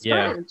from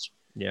scratch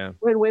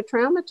when we're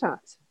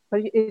traumatized.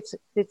 But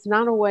it's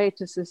not a way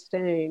to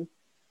sustain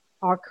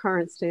our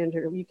current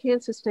standard. You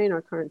can't sustain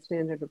our current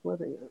standard of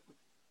living.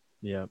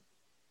 Yeah.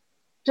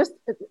 Just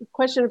a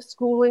question of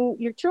schooling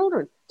your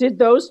children. Did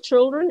those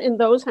children in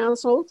those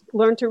households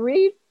learn to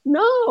read?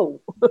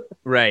 No.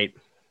 Right.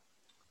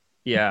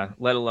 Yeah.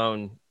 Let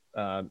alone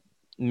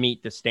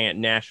meet the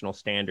national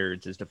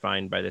standards as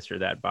defined by this or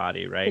that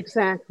body, right?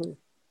 Exactly.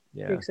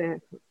 Yeah.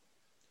 Exactly.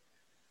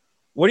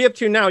 What are you up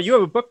to now? You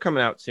have a book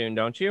coming out soon,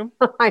 don't you?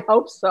 I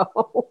hope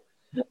so.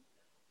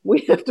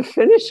 We have to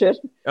finish it.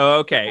 Oh,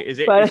 okay. Is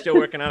it? You're still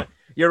working on it?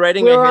 You're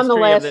writing we're a on the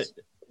history last. of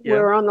the. Yeah.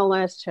 We're on the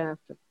last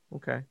chapter.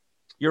 Okay.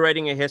 You're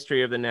writing a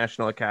history of the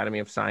National Academy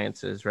of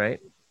Sciences, right?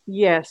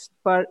 Yes,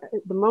 but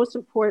the most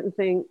important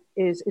thing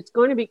is it's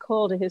going to be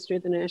called a history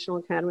of the National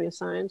Academy of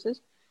Sciences,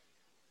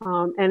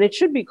 and it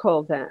should be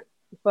called that.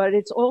 But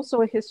it's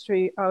also a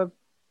history of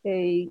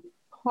the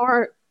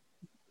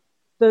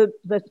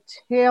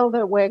tail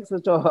that wags the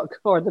dog,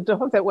 or the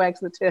dog that wags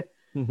the tail.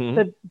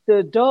 Mm-hmm.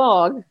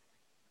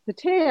 The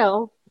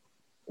tail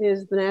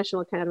is the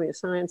National Academy of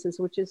Sciences,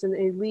 which is an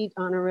elite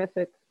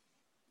honorific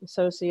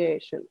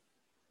association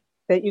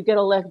that you get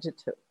elected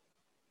to.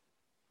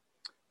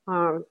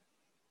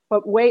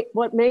 But what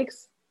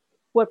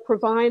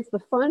provides the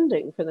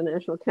funding for the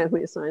National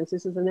Academy of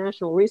Sciences is the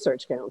National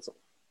Research Council.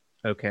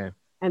 Okay.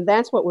 And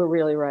that's what we're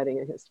really writing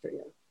a history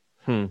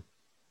of.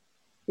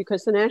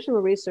 Because the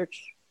National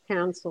Research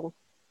Council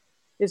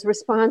is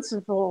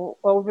responsible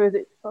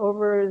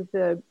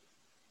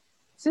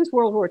since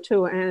World War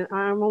II, and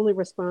I'm only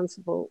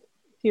responsible,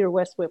 Peter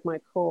Westwick, my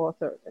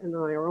co-author, and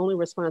I are only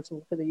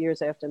responsible for the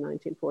years after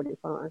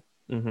 1945.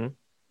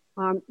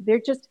 Mm-hmm. There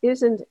just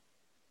isn't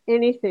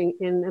anything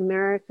in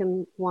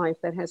American life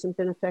that hasn't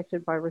been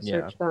affected by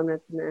research done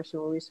at the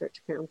National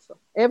Research Council.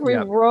 Every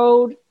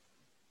road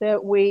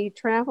that we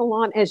travel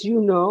on, as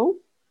you know,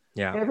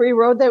 every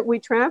road that we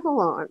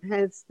travel on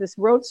this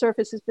road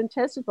surface has been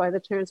tested by the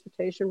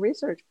Transportation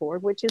Research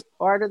Board, which is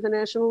part of the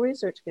National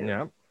Research Council.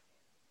 Yeah.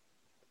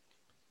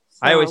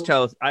 So,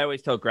 I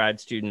always tell grad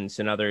students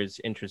and others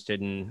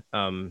interested in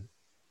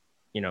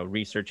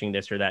researching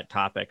this or that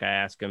topic, I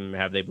ask them,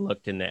 have they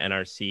looked in the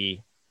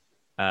NRC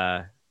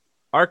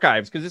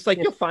archives? Because it's like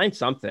you'll find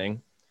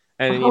something,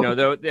 and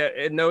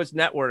in those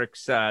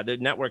networks, the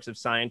networks of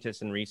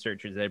scientists and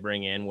researchers they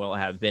bring in will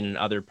have been in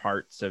other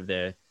parts of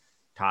the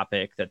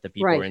topic that the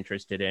people are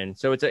interested in.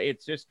 So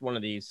it's just one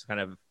of these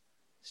kind of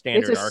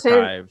standard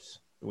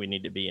archives we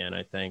need to be in,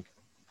 I think.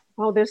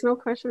 Oh, there's no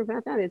question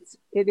about that.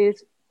 It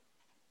is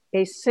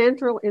a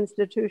central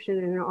institution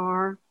in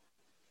our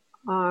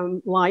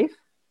life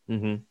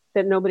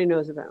that nobody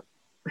knows about.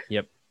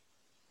 Yep.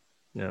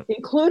 No.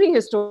 Including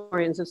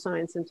historians of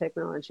science and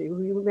technology,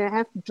 who may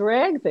have to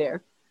drag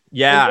there.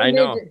 Yeah, I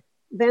know.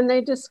 Then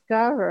they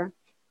discover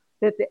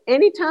that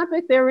any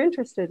topic they're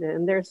interested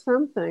in, there's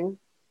something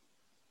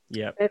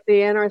that the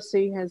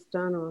NRC has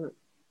done on it.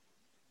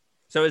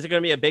 So is it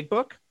going to be a big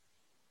book?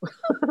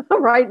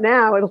 Right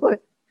now,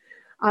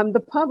 the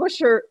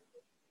publisher,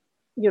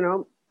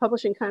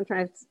 publishing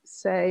contracts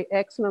say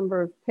X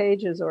number of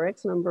pages or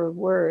X number of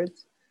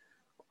words.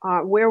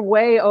 We're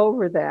way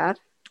over that.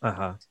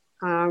 Uh-huh.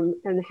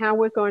 And how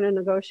we're going to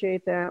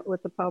negotiate that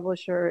with the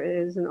publisher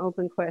is an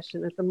open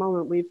question. At the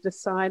moment, we've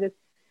decided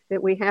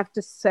that we have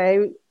to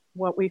say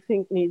what we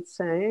think needs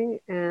saying.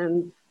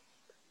 And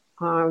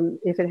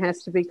if it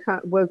has to be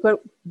cut,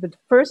 the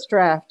first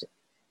draft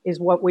is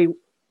what we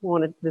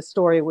wanted, the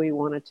story we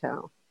want to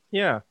tell.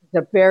 Yeah. It's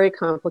a very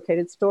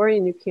complicated story,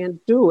 and you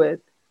can't do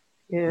it.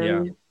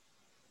 And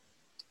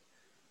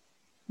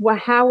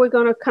how we're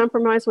going to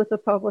compromise with the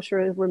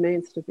publisher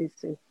remains to be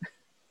seen.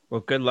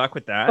 Well, good luck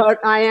with that.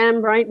 But I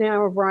am right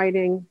now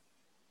writing,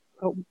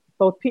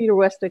 both Peter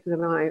Westwick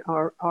and I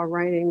are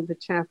writing the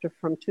chapter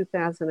from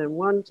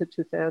 2001 to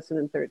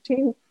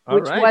 2013,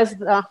 which was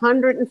the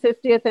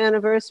 150th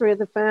anniversary of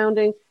the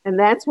founding. And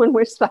that's when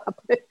we're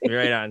stopping.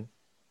 Right on.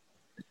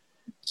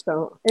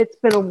 So it's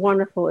been a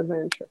wonderful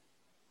adventure.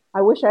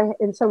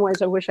 In some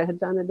ways, I wish I had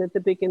done it at the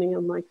beginning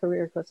of my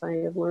career, because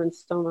I have learned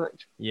so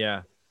much.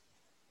 Yeah.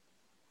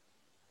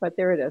 But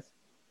there it is.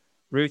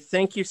 Ruth,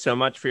 thank you so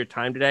much for your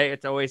time today.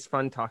 It's always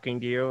fun talking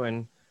to you,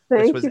 and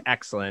this was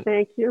excellent.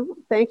 Thank you.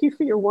 Thank you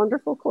for your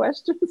wonderful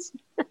questions,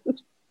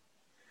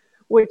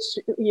 which,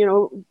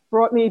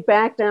 brought me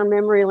back down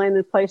memory lane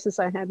in places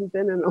I hadn't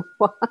been in a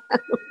while.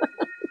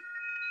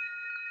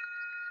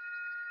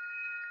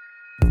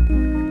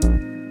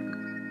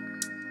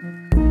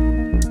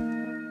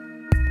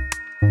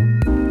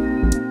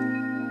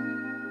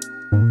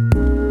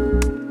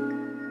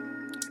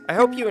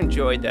 hope you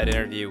enjoyed that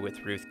interview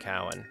with Ruth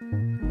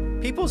Cowan.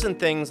 Peoples and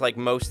things, like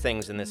most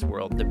things in this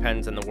world,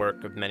 depends on the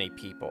work of many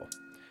people.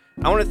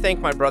 I want to thank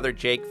my brother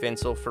Jake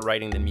Vinsel for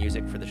writing the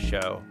music for the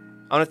show.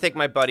 I want to thank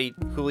my buddy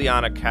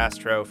Juliana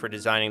Castro for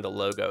designing the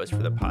logos for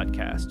the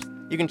podcast.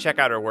 You can check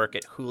out her work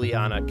at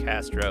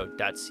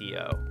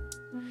julianacastro.co.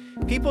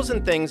 Peoples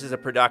and Things is a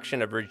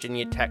production of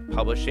Virginia Tech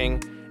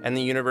Publishing and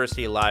the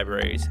University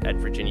Libraries at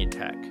Virginia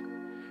Tech.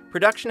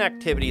 Production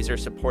activities are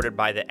supported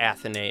by the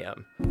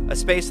Athenaeum, a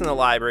space in the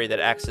library that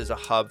acts as a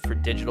hub for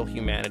digital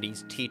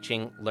humanities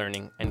teaching,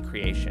 learning, and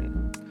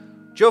creation.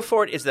 Joe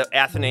Fort is the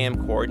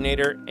Athenaeum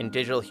coordinator and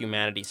digital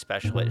humanities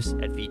specialist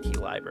at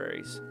VT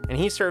Libraries, and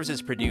he serves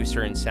as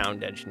producer and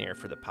sound engineer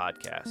for the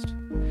podcast.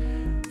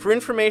 For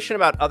information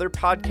about other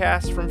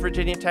podcasts from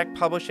Virginia Tech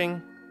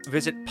Publishing,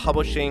 visit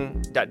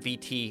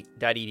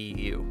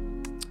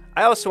publishing.vt.edu.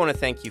 I also want to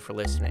thank you for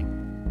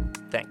listening.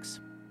 Thanks.